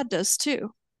what God does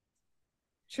too.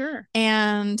 Sure.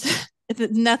 And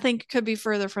nothing could be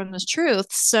further from this truth.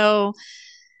 So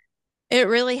it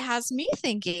really has me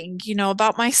thinking,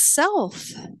 about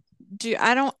myself.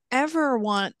 I don't ever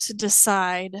want to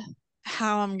decide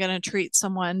how I'm going to treat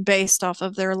someone based off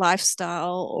of their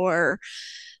lifestyle or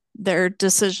their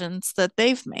decisions that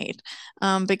they've made.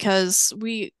 Because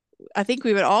I think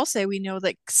we would all say we know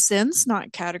that sin's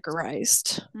not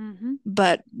categorized, Mm-hmm.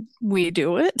 but we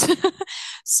do it.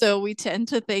 So we tend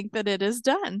to think that it is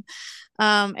done.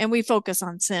 And we focus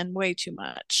on sin way too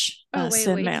much, Oh, way,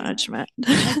 sin way too management. much.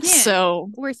 Again, So,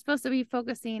 we're supposed to be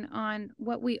focusing on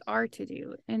what we are to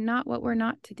do and not what we're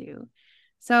not to do.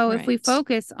 So if we right.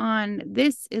 focus on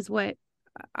this is what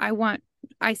I want,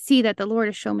 I see that the Lord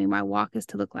has shown me my walk is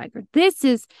to look like, or this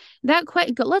is that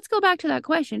question. Let's go back to that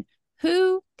question.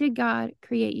 Who did God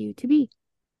create you to be?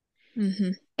 Mm-hmm.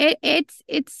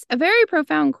 It's a very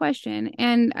profound question,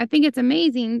 and I think it's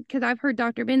amazing because I've heard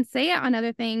Dr. Ben say it on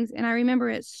other things, and I remember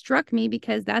it struck me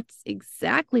because that's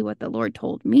exactly what the Lord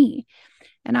told me.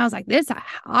 And I was like, this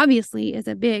obviously is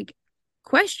a big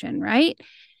question, right?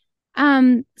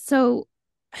 So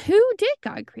who did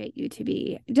God create you to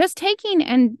be? Just taking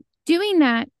and doing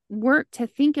that work to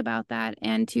think about that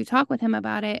and to talk with him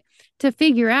about it to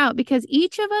figure out, because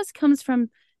each of us comes from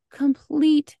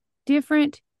complete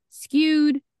different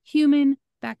skewed human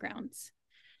backgrounds.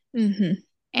 Mm-hmm.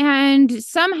 And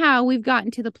somehow we've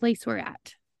gotten to the place we're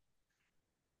at.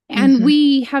 And Mm-hmm.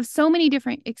 we have so many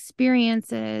different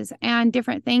experiences and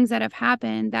different things that have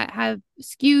happened that have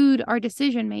skewed our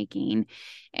decision making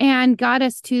and got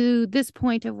us to this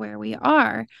point of where we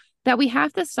are, that we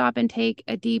have to stop and take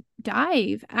a deep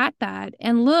dive at that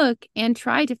and look and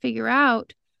try to figure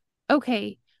out,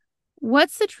 okay,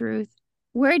 what's the truth?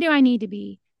 Where do I need to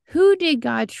be? Who did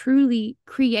God truly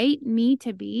create me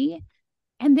to be?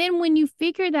 And then when you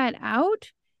figure that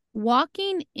out,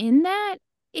 walking in that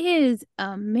is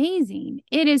amazing.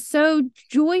 It is so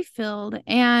joy filled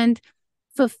and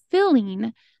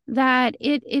fulfilling that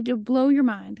it'll blow your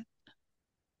mind.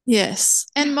 Yes.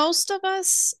 And most of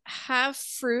us have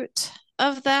fruit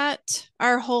of that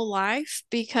our whole life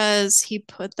because he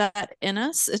put that in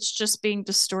us. It's just being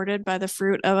distorted by the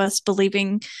fruit of us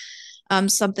believing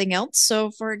something else.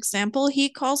 So, for example, he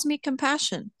calls me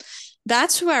compassion.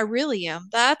 That's who I really am.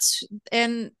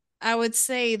 And I would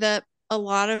say that a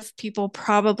lot of people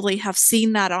probably have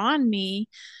seen that on me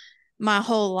my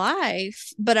whole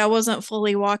life, but I wasn't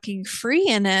fully walking free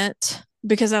in it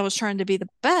because I was trying to be the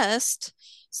best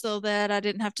so that I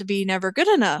didn't have to be never good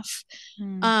enough.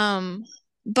 Mm. Um,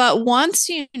 but once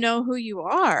you know who you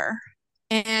are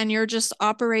and you're just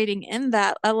operating in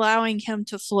that, allowing him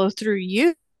to flow through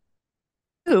you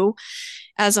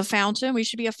as a fountain, we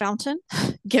should be a fountain.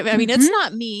 I mean, it's Mm-hmm.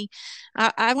 not me.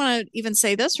 I want to even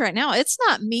say this right now. It's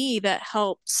not me that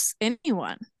helps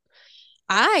anyone.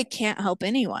 I can't help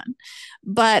anyone,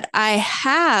 but I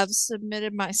have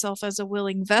submitted myself as a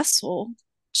willing vessel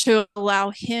to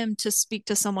allow him to speak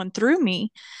to someone through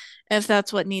me if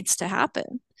that's what needs to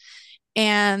happen.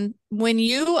 And when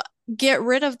you get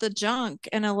rid of the junk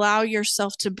and allow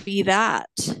yourself to be that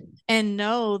and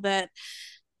know that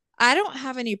I don't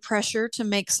have any pressure to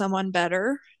make someone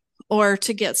better or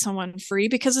to get someone free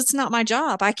because it's not my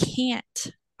job. I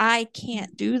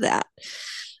can't do that.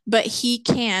 But he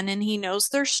can, and he knows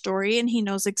their story and he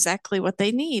knows exactly what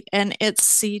they need. And it's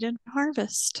seed and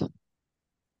harvest.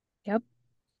 Yep,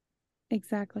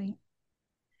 exactly.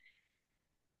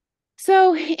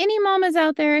 So, any mamas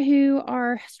out there who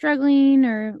are struggling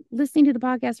or listening to the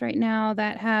podcast right now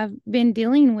that have been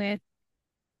dealing with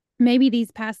maybe these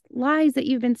past lies that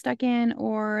you've been stuck in,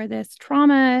 or this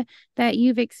trauma that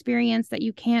you've experienced that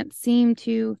you can't seem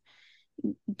to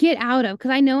get out of,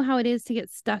 because I know how it is to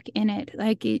get stuck in it.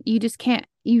 Like you just can't,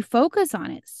 you focus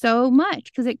on it so much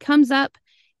because it comes up,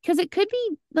 because it could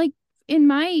be like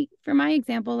for my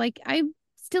example, like I'm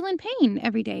still in pain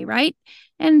every day, right?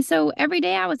 And so every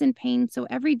day I was in pain. So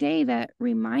every day that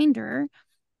reminder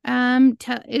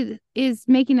is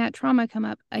making that trauma come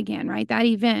up again, right? That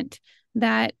event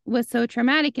that was so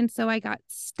traumatic. And so I got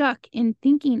stuck in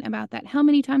thinking about that. How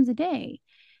many times a day?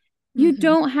 You Mm-hmm.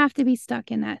 don't have to be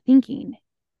stuck in that thinking.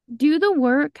 Do the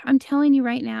work. I'm telling you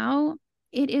right now,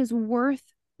 it is worth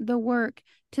the work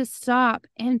to stop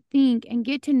and think and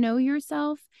get to know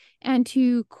yourself and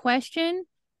to question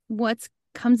what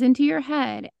comes into your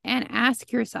head and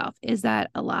ask yourself, is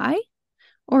that a lie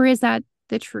or is that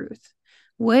the truth?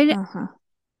 Would Uh-huh.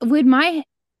 would my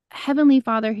heavenly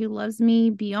Father who loves me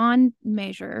beyond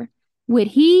measure, would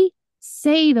he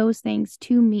say those things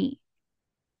to me?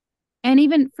 And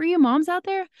even for you moms out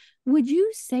there, would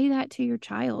you say that to your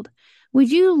child?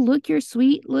 Would you look your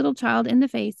sweet little child in the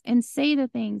face and say the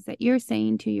things that you're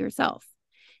saying to yourself?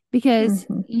 Because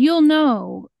Mm-hmm. you'll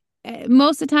know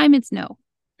most of the time it's no.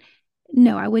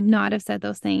 No, I would not have said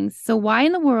those things. So why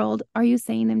in the world are you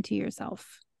saying them to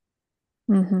yourself?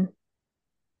 Mm-hmm.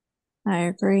 I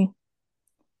agree.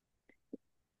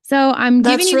 So I'm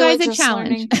giving That's you really guys a just challenge.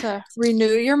 learning to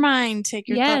renew your mind, take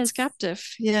your thoughts Yes.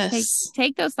 captive. Take Yes.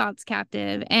 take those thoughts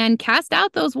captive and cast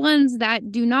out those ones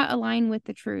that do not align with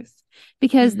the truth,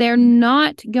 because they're Mm-hmm.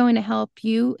 not going to help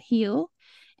you heal,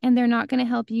 and they're not going to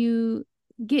help you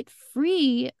get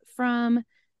free from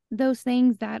those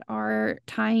things that are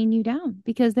tying you down,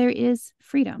 because there is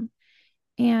freedom.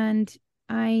 And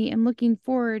I am looking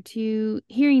forward to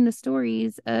hearing the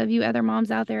stories of you other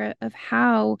moms out there of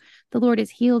how the Lord has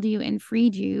healed you and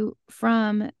freed you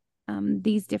from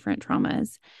these different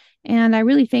traumas. And I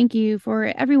really thank you for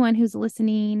everyone who's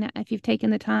listening. If you've taken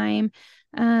the time,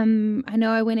 I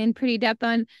know I went in pretty depth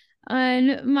on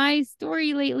my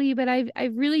story lately, but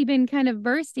I've really been kind of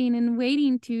bursting and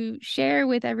waiting to share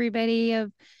with everybody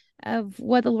of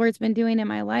what the Lord's been doing in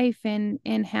my life, and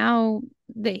how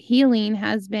the healing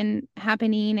has been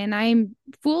happening. And I'm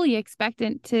fully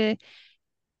expectant to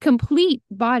complete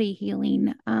body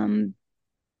healing.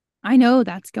 I know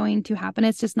that's going to happen.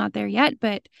 It's just not there yet,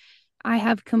 but I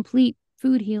have complete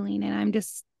food healing, and I'm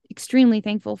just extremely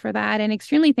thankful for that, and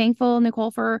extremely thankful, Nicole,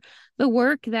 for the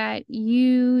work that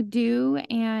you do,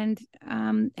 and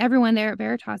everyone there at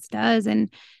Veritas does.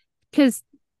 And because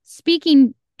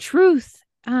speaking truth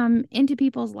into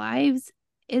people's lives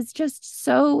is just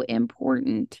so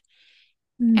important.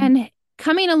 Mm. And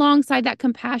coming alongside that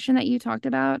compassion that you talked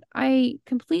about, I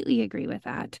completely agree with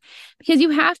that. Because you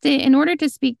have to, in order to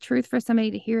speak truth for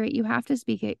somebody to hear it, you have to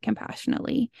speak it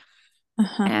compassionately.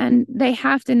 Uh-huh. And they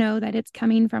have to know that it's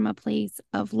coming from a place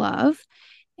of love,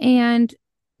 and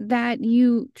that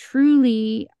you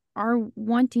truly are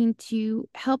wanting to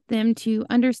help them to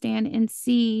understand and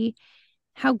see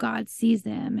how God sees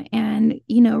them, and,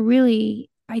 really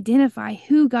identify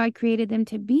who God created them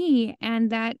to be, and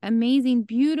that amazing,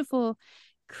 beautiful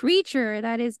creature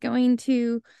that is going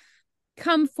to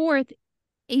come forth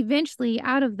eventually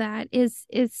out of that is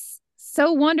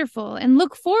so wonderful. And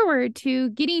look forward to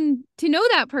getting to know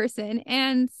that person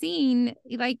and seeing,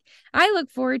 like, I look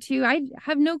forward to, I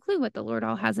have no clue what the Lord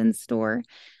all has in store,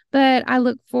 but I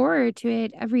look forward to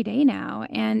it every day now,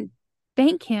 and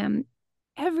thank him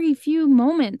every few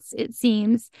moments, it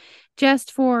seems,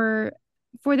 just for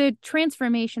the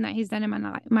transformation that he's done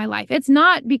in my life. It's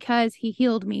not because he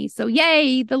healed me. So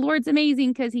yay, the Lord's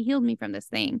amazing because he healed me from this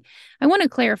thing. I want to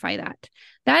clarify that.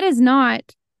 That is not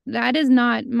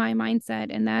my mindset,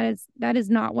 and that is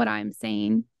not what I'm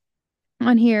saying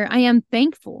on here. I am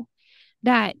thankful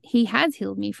that he has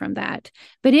healed me from that,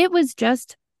 but it was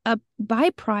just a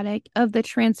byproduct of the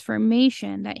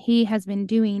transformation that he has been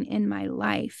doing in my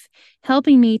life,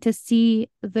 helping me to see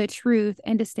the truth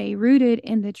and to stay rooted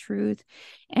in the truth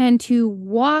and to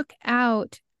walk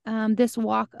out this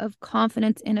walk of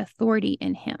confidence and authority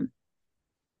in him.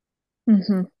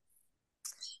 Mm-hmm.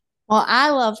 Well,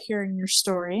 I love hearing your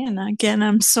story. And again,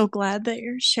 I'm so glad that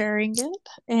you're sharing it.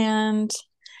 And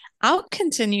I'll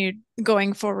continue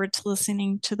going forward to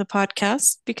listening to the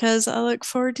podcast because I look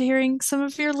forward to hearing some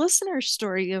of your listeners'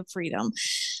 story of freedom.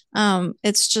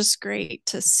 It's just great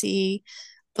to see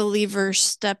believers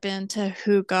step into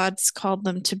who God's called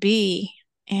them to be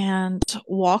and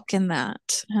walk in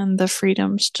that. And the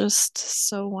freedom's just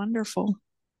so wonderful.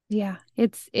 Yeah,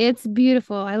 it's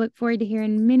beautiful. I look forward to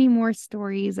hearing many more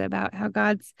stories about how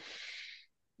God's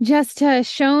just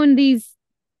shown these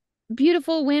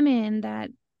beautiful women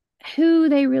that who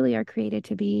they really are created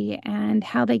to be and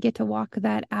how they get to walk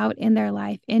that out in their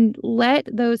life and let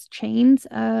those chains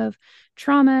of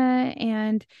trauma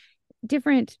and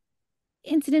different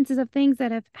incidences of things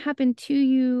that have happened to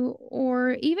you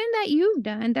or even that you've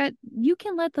done, that you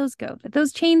can let those go, that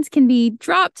those chains can be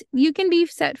dropped, you can be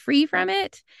set free from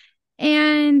it,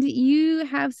 and you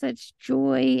have such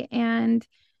joy and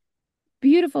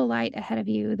beautiful light ahead of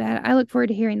you that I look forward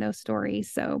to hearing those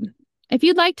stories. So if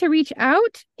you'd like to reach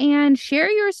out and share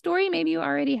your story, maybe you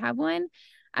already have one,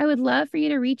 I would love for you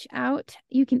to reach out.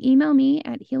 You can email me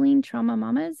at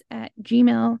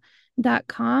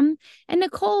healingtraumamamas@gmail.com. And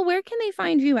Nicole, where can they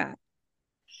find you at?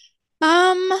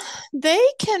 Um, they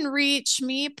can reach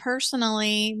me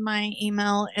personally. My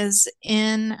email is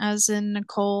in as in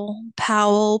Nicole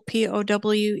Powell, Powell,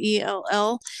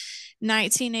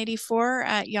 1984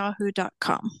 at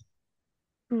yahoo.com.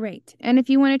 Great. And if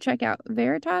you want to check out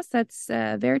Veritas, that's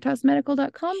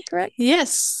veritasmedical.com, correct?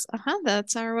 Yes,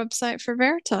 that's our website for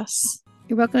Veritas.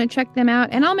 You're welcome to check them out.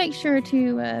 And I'll make sure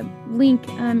to link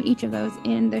each of those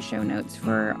in the show notes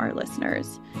for our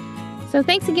listeners. So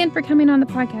thanks again for coming on the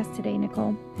podcast today,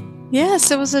 Nicole. Yes,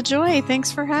 it was a joy.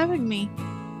 Thanks for having me.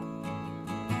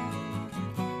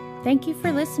 Thank you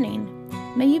for listening.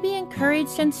 May you be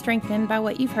encouraged and strengthened by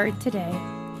what you've heard today.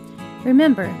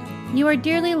 Remember, you are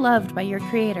dearly loved by your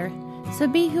Creator, so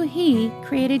be who He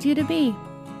created you to be.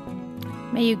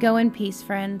 May you go in peace,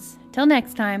 friends. Till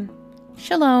next time,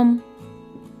 Shalom.